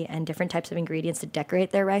nori and different types of ingredients to decorate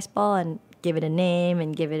their rice ball and give it a name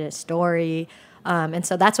and give it a story. And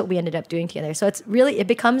so that's what we ended up doing together. So it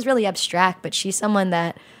becomes really abstract, but she's someone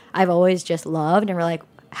that I've always just loved, and we're like,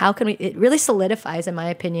 how can we? It really solidifies, in my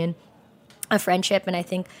opinion, a friendship. And I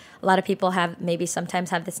think a lot of people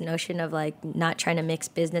sometimes have this notion of like not trying to mix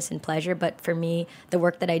business and pleasure. But for me, the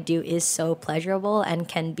work that I do is so pleasurable and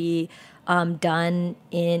can be done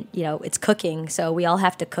in, it's cooking. So we all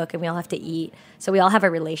have to cook and we all have to eat. So we all have a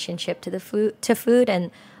relationship to food.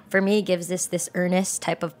 And for me, it gives this earnest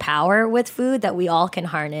type of power with food that we all can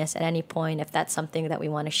harness at any point if that's something that we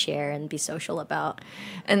want to share and be social about.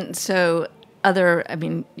 And so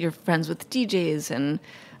you're friends with DJs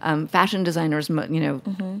and fashion designers,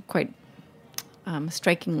 quite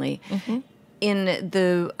strikingly. Mm-hmm. In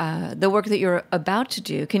the work that you're about to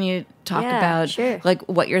do, can you talk about like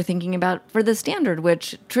what you're thinking about for the standard,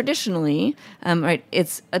 which traditionally, right,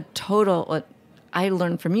 it's a total. I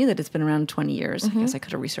learned from you that it's been around 20 years. Mm-hmm. I guess I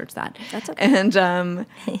could have researched that. That's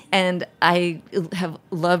okay. And I have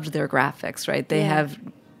loved their graphics. Right, they have.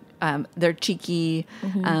 They're cheeky.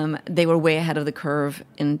 Mm-hmm. They were way ahead of the curve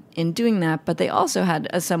in doing that, but they also had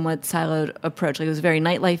a somewhat siloed approach. Like it was very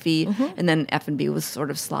nightlife-y, mm-hmm. and then F&B was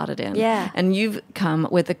sort of slotted in. Yeah. And you've come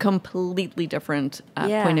with a completely different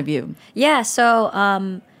point of view. Yeah.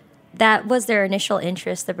 So that was their initial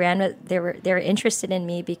interest. The brand, they were interested in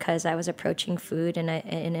me because I was approaching food in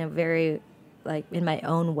a very in my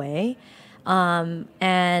own way.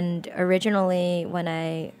 And originally, when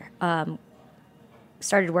I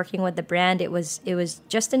started working with the brand, it was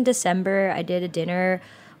just in December. I did a dinner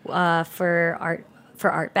for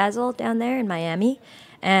Art Basel down there in Miami,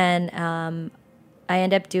 and I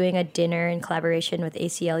ended up doing a dinner in collaboration with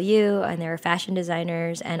ACLU, and there were fashion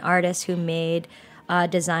designers and artists who made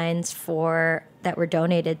designs that were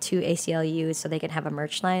donated to ACLU so they could have a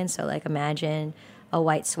merch line. So like imagine a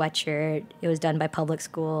white sweatshirt. It was done by Public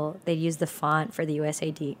School. They used the font for the USA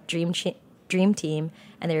Dream Team,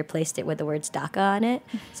 and they replaced it with the words DACA on it.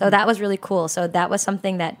 So that was really cool. So that was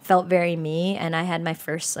something that felt very me, and I had my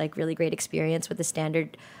first really great experience with the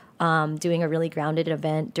standard, doing a really grounded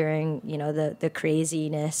event during the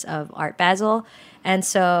craziness of Art Basel. And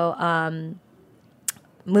so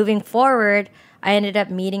moving forward, I ended up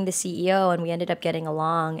meeting the CEO, and we ended up getting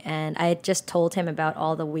along, and I had just told him about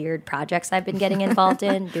all the weird projects I've been getting involved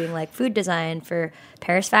in, doing food design for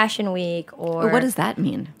Paris Fashion Week. Or what does that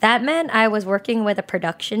mean? That meant I was working with a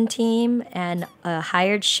production team and a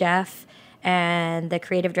hired chef and the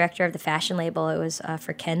creative director of the fashion label. It was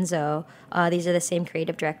for Kenzo. These are the same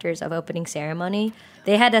creative directors of Opening Ceremony.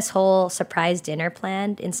 They had this whole surprise dinner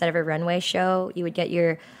planned. Instead of a runway show, you would get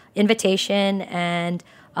your invitation, and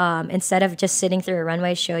instead of just sitting through a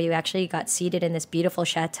runway show, you actually got seated in this beautiful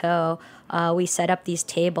chateau. We set up these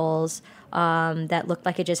tables that looked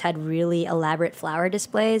like it just had really elaborate flower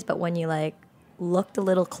displays, but when you looked a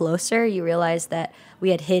little closer, you realized that we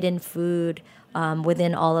had hidden food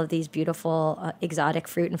within all of these beautiful exotic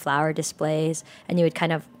fruit and flower displays, and you would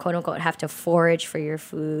kind of, quote unquote, have to forage for your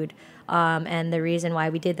food. And the reason why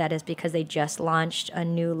we did that is because they just launched a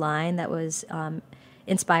new line that was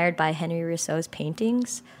inspired by Henry Rousseau's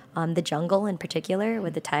paintings, The Jungle in particular,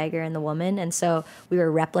 with the tiger and the woman. And so we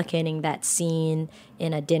were replicating that scene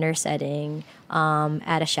in a dinner setting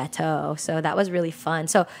at a chateau. So that was really fun.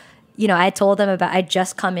 So, I told them I'd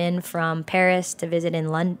just come in from Paris to visit in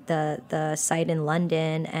the site in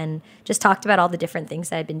London, and just talked about all the different things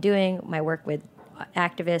that I'd been doing, my work with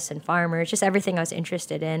activists and farmers, just everything I was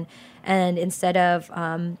interested in. And instead of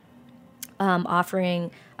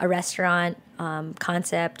offering a restaurant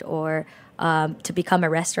concept or to become a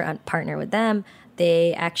restaurant partner with them,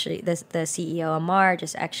 they actually, the CEO Amar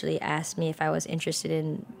just actually asked me if I was interested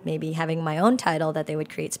in maybe having my own title that they would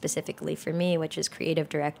create specifically for me, which is creative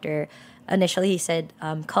director. Initially, he said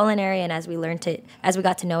culinary, and as we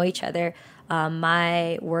got to know each other,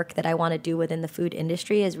 my work that I want to do within the food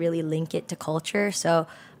industry is really link it to culture. So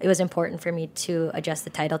it was important for me to adjust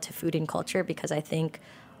the title to food and culture, because I think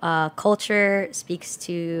culture speaks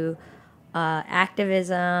to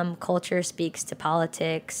activism, culture speaks to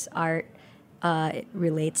politics, art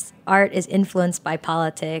is influenced by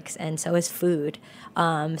politics, and so is food.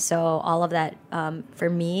 So all of that for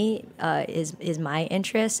me is my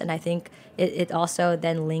interest, and I think it also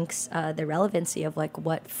then links the relevancy of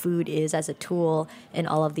what food is as a tool in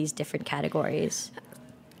all of these different categories.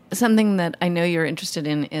 Something that I know you're interested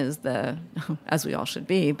in is as we all should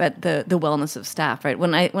be, but the wellness of staff, right?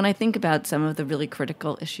 When I think about some of the really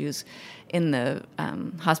critical issues in the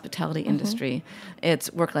hospitality industry,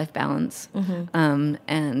 it's work-life balance,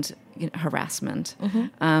 and harassment,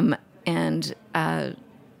 and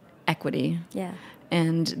equity. Yeah.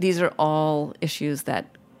 And these are all issues that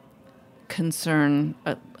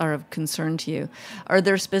are of concern to you. Are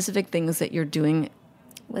there specific things that you're doing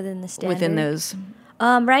within the standard? Within those?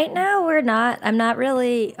 Right now, I'm not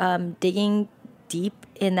really digging deep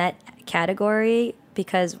in that category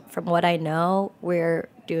because from what I know, we're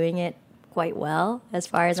doing it quite well as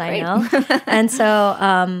far as I know. And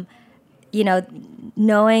so,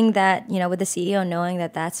 knowing that, with the CEO, knowing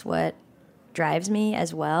that that's what drives me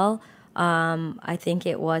as well, I think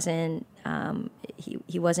it wasn't,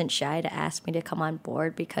 he wasn't shy to ask me to come on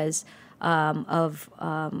board because of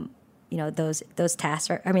those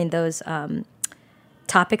tasks those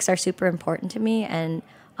topics are super important to me, and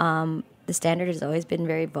the Standard has always been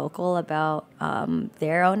very vocal about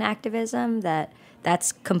their own activism.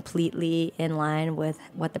 That's completely in line with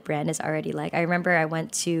what the brand is already like. I remember I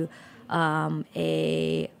went to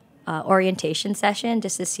a orientation session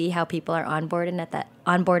just to see how people are onboarded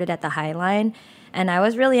at the High Line, and I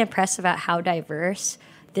was really impressed about how diverse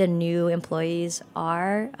the new employees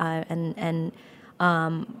are, and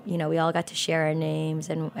we all got to share our names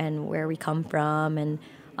and where we come from, and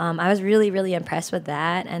I was really, really impressed with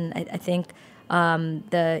that. And I think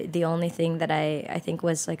the only thing that I think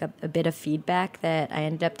was like a bit of feedback that I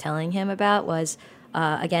ended up telling him about was,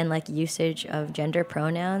 again, like usage of gender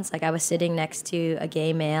pronouns. Like I was sitting next to a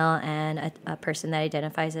gay male and a person that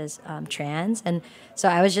identifies as trans. And so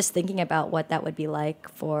I was just thinking about what that would be like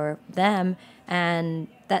for them. And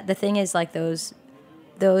that the thing is, like those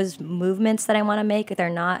movements that I want to make, they're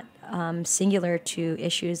not singular to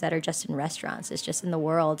issues that are just in restaurants. It's just in the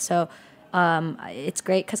world. So it's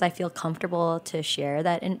great because I feel comfortable to share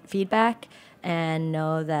that feedback and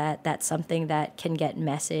know that that's something that can get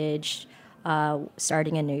messaged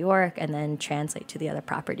starting in New York and then translate to the other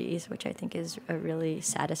properties, which I think is a really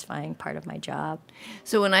satisfying part of my job.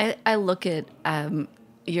 So when I look at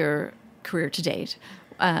your career to date,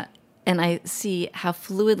 and I see how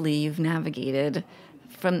fluidly you've navigated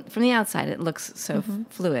from the outside, it looks so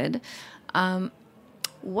fluid.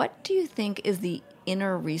 What do you think is the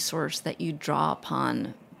inner resource that you draw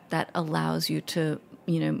upon that allows you to,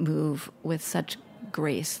 move with such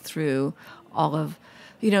grace through all of,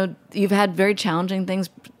 you've had very challenging things.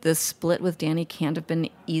 The split with Danny can't have been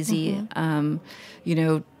easy.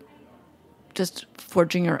 Just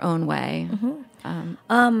forging your own way.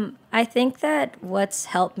 I think that what's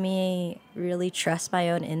helped me really trust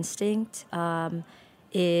my own instinct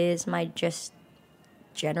is my just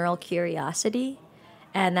general curiosity.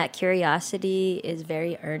 And that curiosity is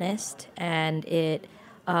very earnest. And it,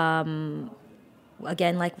 again,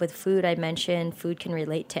 like with food, I mentioned food can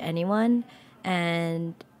relate to anyone.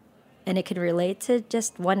 And it can relate to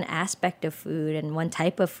just one aspect of food and one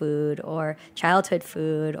type of food or childhood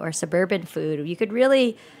food or suburban food. You could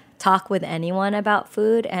really talk with anyone about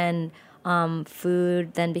food, and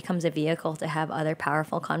food then becomes a vehicle to have other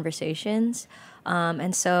powerful conversations.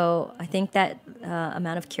 And so I think that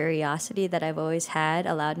amount of curiosity that I've always had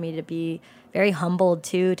allowed me to be very humbled,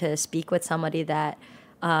 too, to speak with somebody that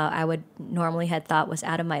I would normally had thought was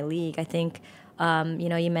out of my league. I think,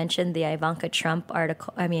 you mentioned the Ivanka Trump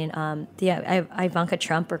article, the Ivanka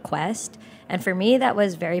Trump request. And for me, that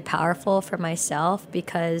was very powerful for myself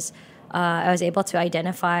because I was able to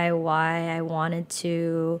identify why I wanted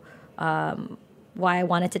to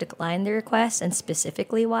decline the request, and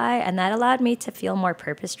specifically why. And that allowed me to feel more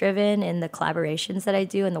purpose-driven in the collaborations that I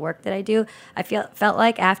do and the work that I do. I felt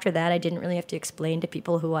like after that, I didn't really have to explain to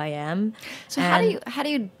people who I am. So how do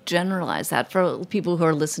you generalize that for people who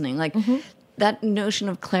are listening? Like that notion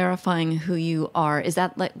of clarifying who you are, was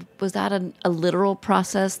that a literal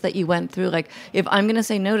process that you went through? Like, if I'm going to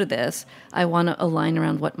say no to this, I want to align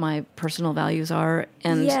around what my personal values are.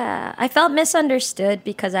 And yeah, I felt misunderstood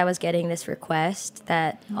because I was getting this request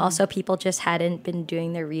that also people just hadn't been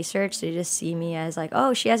doing their research. They just see me as like,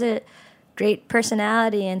 oh, she has a great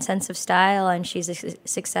personality and sense of style, and she's a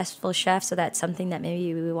successful chef, so that's something that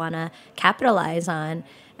maybe we want to capitalize on.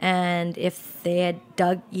 And if they had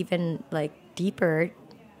dug even like deeper,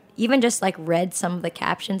 even just like read some of the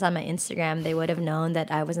captions on my Instagram, they would have known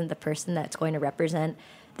that I wasn't the person that's going to represent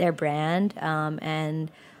their brand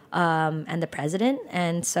and the president.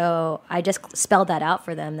 And so I just spelled that out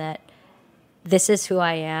for them, that this is who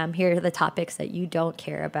I am. Here are the topics that you don't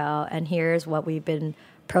care about, and here's what we've been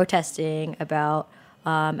protesting about.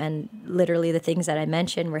 And literally the things that I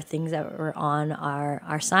mentioned were things that were on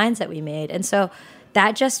our signs that we made. And so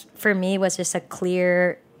that just, for me, was just a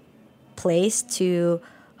clear place to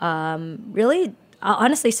really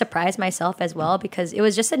honestly surprise myself as well, because it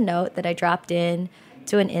was just a note that I dropped in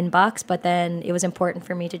to an inbox, but then it was important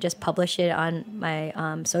for me to just publish it on my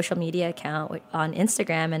social media account on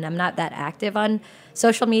Instagram. And I'm not that active on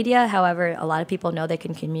social media. However, a lot of people know they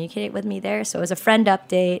can communicate with me there. So it was a friend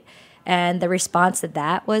update, and the response to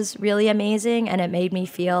that was really amazing. And it made me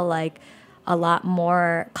feel like a lot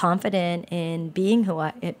more confident in being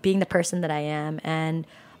the person that I am. And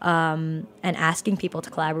and asking people to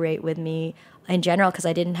collaborate with me in general, because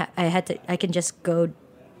I can just go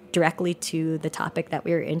directly to the topic that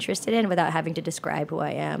we were interested in without having to describe who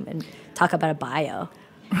I am and talk about a bio.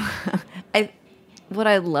 What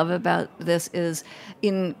I love about this is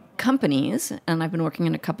in companies, and I've been working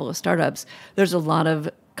in a couple of startups, there's a lot of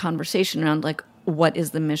conversation around like, what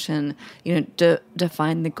is the mission?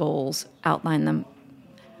 Define the goals, outline them.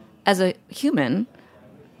 As a human,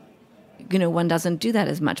 one doesn't do that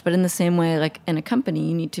as much. But in the same way, like in a company,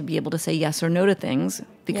 you need to be able to say yes or no to things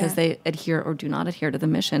because they adhere or do not adhere to the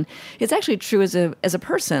mission. It's actually true as a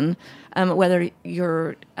person, whether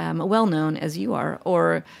you're well-known as you are,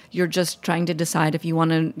 or you're just trying to decide if you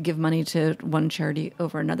want to give money to one charity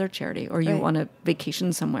over another charity, or you want to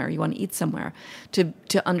vacation somewhere, you want to eat somewhere, to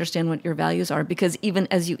understand what your values are. Because even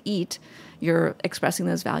as you eat, you're expressing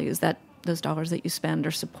those values, that those dollars that you spend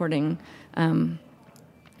are supporting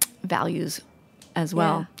values as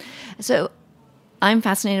well. Yeah. So I'm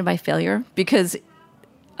fascinated by failure because,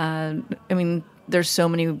 there's so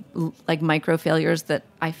many like micro failures that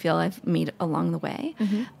I feel I've made along the way.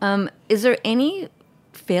 Mm-hmm. Is there any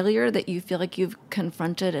failure that you feel like you've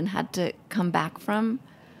confronted and had to come back from?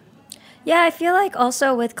 Yeah, I feel like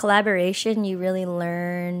also with collaboration, you really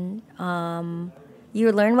learn.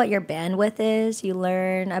 You learn what your bandwidth is. You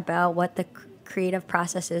learn about what the creative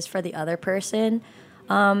process is for the other person.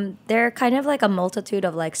 They're kind of like a multitude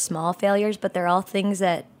of like small failures, but they're all things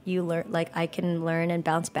that you learn, like I can learn and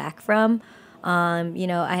bounce back from.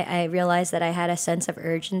 I realized that I had a sense of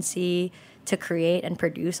urgency to create and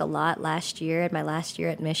produce a lot last year, at my last year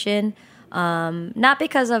at Mission. Not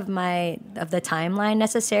because of the timeline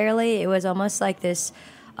necessarily. It was almost like this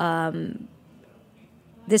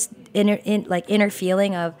inner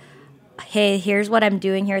feeling of, hey, here's what I'm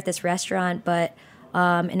doing here at this restaurant, but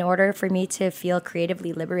in order for me to feel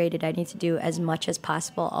creatively liberated, I need to do as much as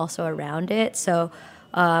possible also around it. So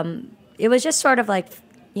it was just sort of like,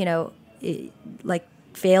 like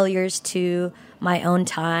failures to my own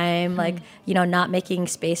time, like, not making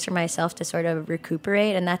space for myself to sort of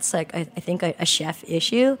recuperate. And that's like, I think a chef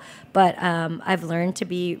issue, but I've learned to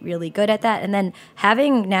be really good at that. And then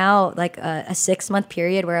having now like a 6-month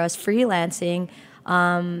period where I was freelancing,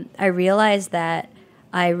 I realized that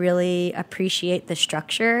I really appreciate the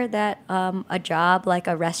structure that a job like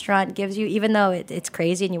a restaurant gives you. Even though it's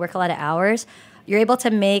crazy and you work a lot of hours, you're able to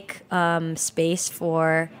make space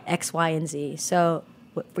for X, Y, and Z. So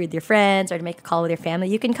with your friends or to make a call with your family,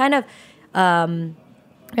 you can kind of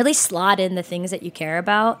really slot in the things that you care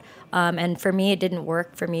about. And for me, it didn't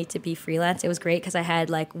work for me to be freelance. It was great because I had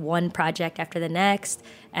like one project after the next,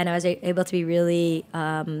 and I was able to be really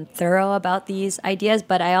thorough about these ideas.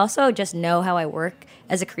 But I also just know how I work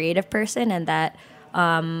as a creative person, and that,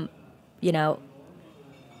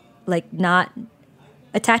 like not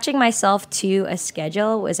attaching myself to a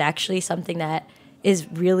schedule was actually something that is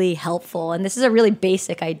really helpful. And this is a really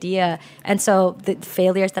basic idea. And so the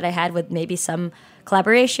failures that I had with maybe some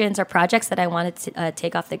collaborations or projects that I wanted to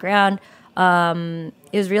take off the ground,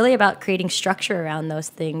 it was really about creating structure around those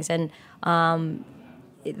things. And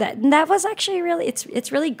that was actually really,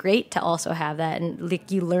 it's really great to also have that. And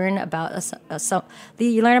like you learn about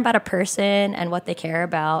you learn about a person and what they care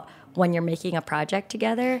about when you're making a project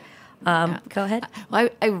together. Go ahead. Well,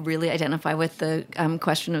 I really identify with the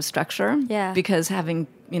question of structure. Yeah. Because having,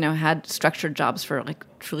 had structured jobs for like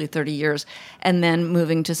truly 30 years and then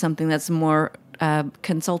moving to something that's more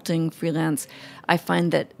consulting, freelance, I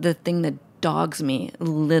find that the thing that dogs me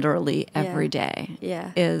literally every day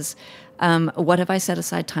is what have I set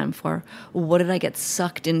aside time for? What did I get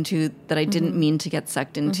sucked into that I didn't mean to get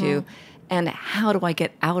sucked into? And how do I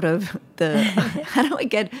get out of how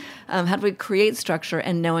do we create structure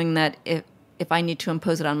and knowing that if I need to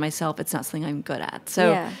impose it on myself, it's not something I'm good at.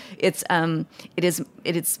 So it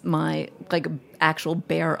is my like actual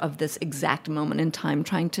bear of this exact moment in time,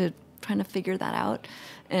 trying to figure that out.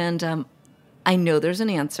 And I know there's an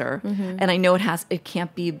answer, and I know it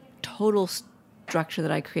can't be total structure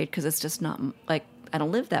that I create because it's just not like I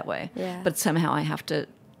don't live that way. Yeah. But somehow I have to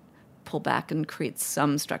pull back and create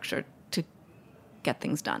some structure to get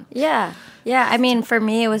things done. Yeah. I mean, for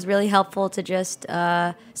me, it was really helpful to just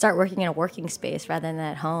start working in a working space rather than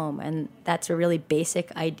at home. And that's a really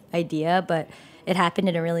basic idea, but it happened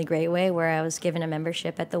in a really great way where I was given a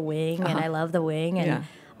membership at the Wing, and I love the Wing, and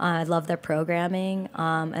I love their programming.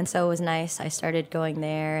 And so it was nice. I started going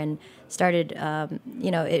there and started,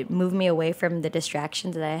 it moved me away from the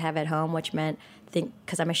distractions that I have at home, which meant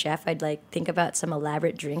because I'm a chef, I'd like think about some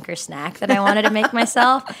elaborate drink or snack that I wanted to make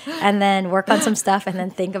myself, and then work on some stuff, and then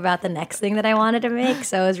think about the next thing that I wanted to make.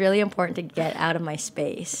 So it was really important to get out of my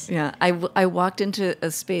space. Yeah, I walked into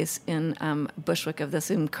a space in Bushwick of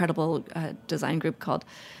this incredible design group called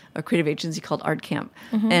a creative agency called Art Camp,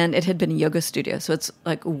 and it had been a yoga studio. So it's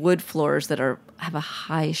like wood floors that have a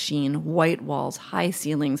high sheen, white walls, high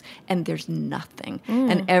ceilings, and there's nothing.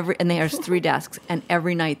 And there's 3 desks, and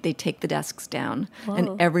every night they take the desks down,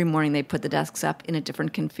 and every morning they put the desks up in a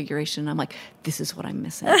different configuration. I'm like, this is what I'm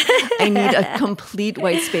missing. I need a complete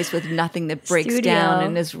white space with nothing that breaks down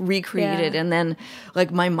and is recreated, and then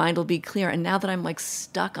like my mind will be clear. And now that I'm like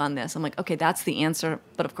stuck on this, I'm like, okay, that's the answer,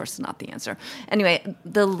 but of course it's not the answer. Anyway,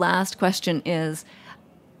 the last question is,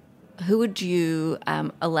 who would you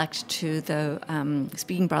elect to the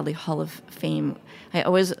Speaking Broadly Hall of Fame? I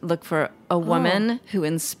always look for a woman who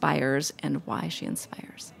inspires and why she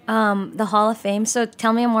inspires. The Hall of Fame. So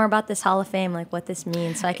tell me more about this Hall of Fame, like what this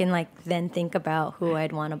means, so I can like then think about who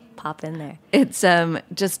I'd want to pop in there. It's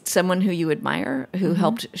just someone who you admire, who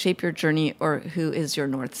helped shape your journey, or who is your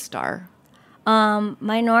North Star.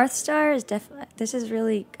 My North Star is definitely, this is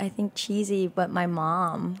really, I think, cheesy, but my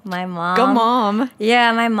mom. Go mom.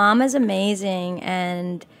 Yeah, my mom is amazing.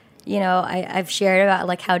 And, I've shared about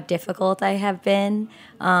like how difficult I have been.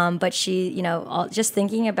 But she, just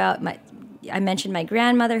thinking about I mentioned my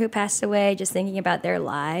grandmother who passed away, just thinking about their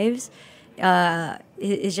lives,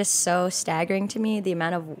 is just so staggering to me. The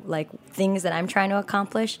amount of like things that I'm trying to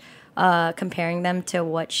accomplish, comparing them to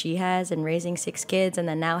what she has, and raising 6 kids, and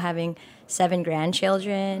then now having 7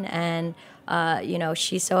 grandchildren. And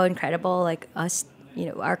she's so incredible. Like us,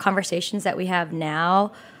 our conversations that we have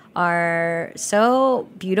now are so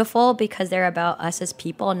beautiful because they're about us as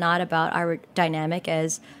people, not about our dynamic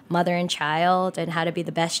as mother and child and how to be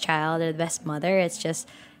the best child or the best mother. It's just,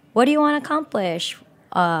 what do you want to accomplish?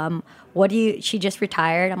 She just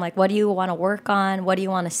retired. I'm like, what do you want to work on? What do you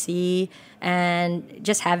want to see? And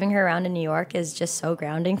just having her around in New York is just so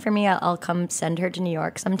grounding for me. I'll come send her to New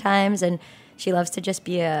York sometimes, and she loves to just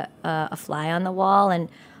be a fly on the wall. And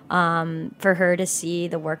for her to see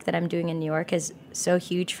the work that I'm doing in New York is so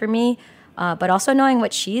huge for me. But also knowing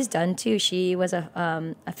what she's done too. She was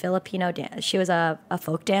a Filipino she was a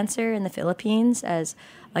folk dancer in the Philippines as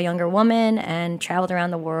a younger woman, and traveled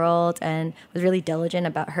around the world and was really diligent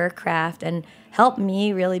about her craft and helped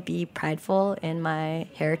me really be prideful in my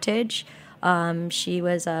heritage. She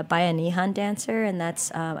was a Bayanihan dancer, and that's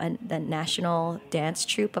the national dance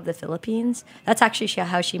troupe of the Philippines. That's actually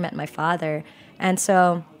how she met my father. And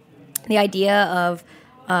so the idea of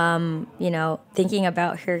thinking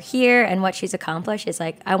about her here and what she's accomplished is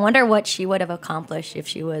like, I wonder what she would have accomplished if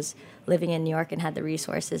she was living in New York and had the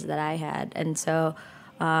resources that I had. And so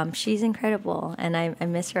she's incredible, and I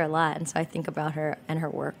miss her a lot. And so I think about her and her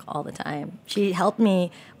work all the time. She helped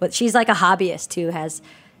me she's like a hobbyist too,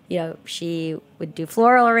 she would do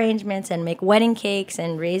floral arrangements and make wedding cakes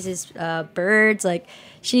and raises birds. Like,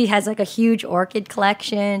 she has like a huge orchid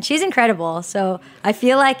collection. She's incredible. So I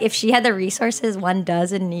feel like if she had the resources one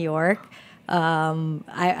does in New York,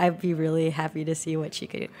 I'd be really happy to see what she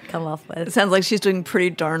could come up with. It sounds like she's doing pretty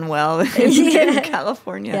darn well in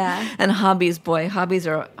California. Yeah. And hobbies, hobbies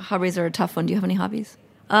are a tough one. Do you have any hobbies?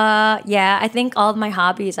 Yeah, I think all of my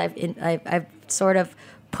hobbies I've sort of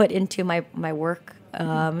put into my work.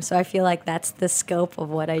 So I feel like that's the scope of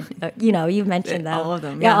what I, you mentioned them. All of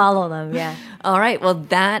them. Yeah, all of them, yeah. All right. Well,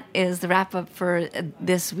 that is the wrap up for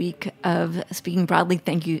this week of Speaking Broadly.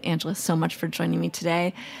 Thank you, Angela, so much for joining me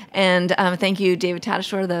today. And thank you, David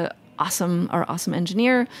Tadashore, our awesome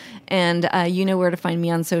engineer. And you know where to find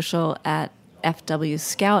me on social at FW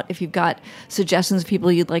Scout. If you've got suggestions of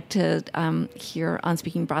people you'd like to hear on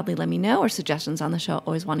Speaking Broadly, let me know, or suggestions on the show.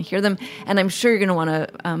 Always want to hear them. And I'm sure you're going to want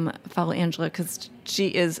to follow Angela because she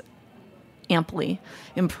is amply,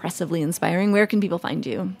 impressively inspiring. Where can people find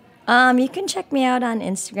you? You can check me out on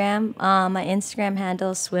Instagram. My Instagram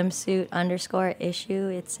handle is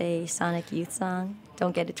swimsuit_issue. It's a Sonic Youth song.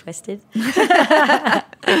 Don't get it twisted.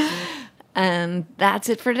 And that's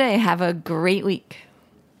it for today. Have a great week.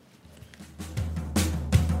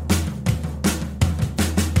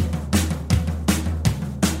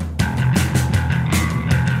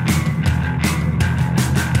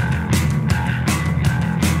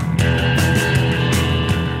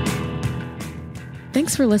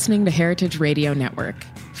 Thanks for listening to Heritage Radio Network,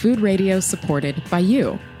 food radio supported by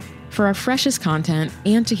you. For our freshest content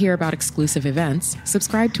and to hear about exclusive events,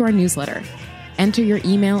 subscribe to our newsletter. Enter your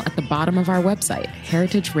email at the bottom of our website,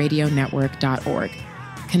 heritageradionetwork.org.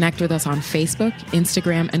 Connect with us on Facebook,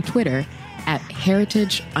 Instagram, and Twitter at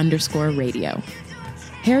heritage_radio.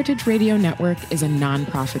 Heritage Radio Network is a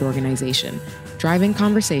nonprofit organization driving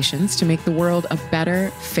conversations to make the world a better,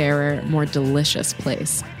 fairer, more delicious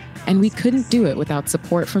place. And we couldn't do it without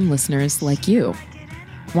support from listeners like you.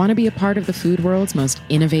 Want to be a part of the food world's most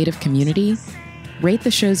innovative community? Rate the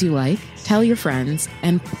shows you like, tell your friends,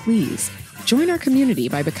 and please join our community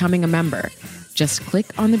by becoming a member. Just click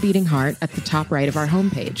on the beating heart at the top right of our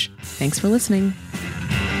homepage. Thanks for listening.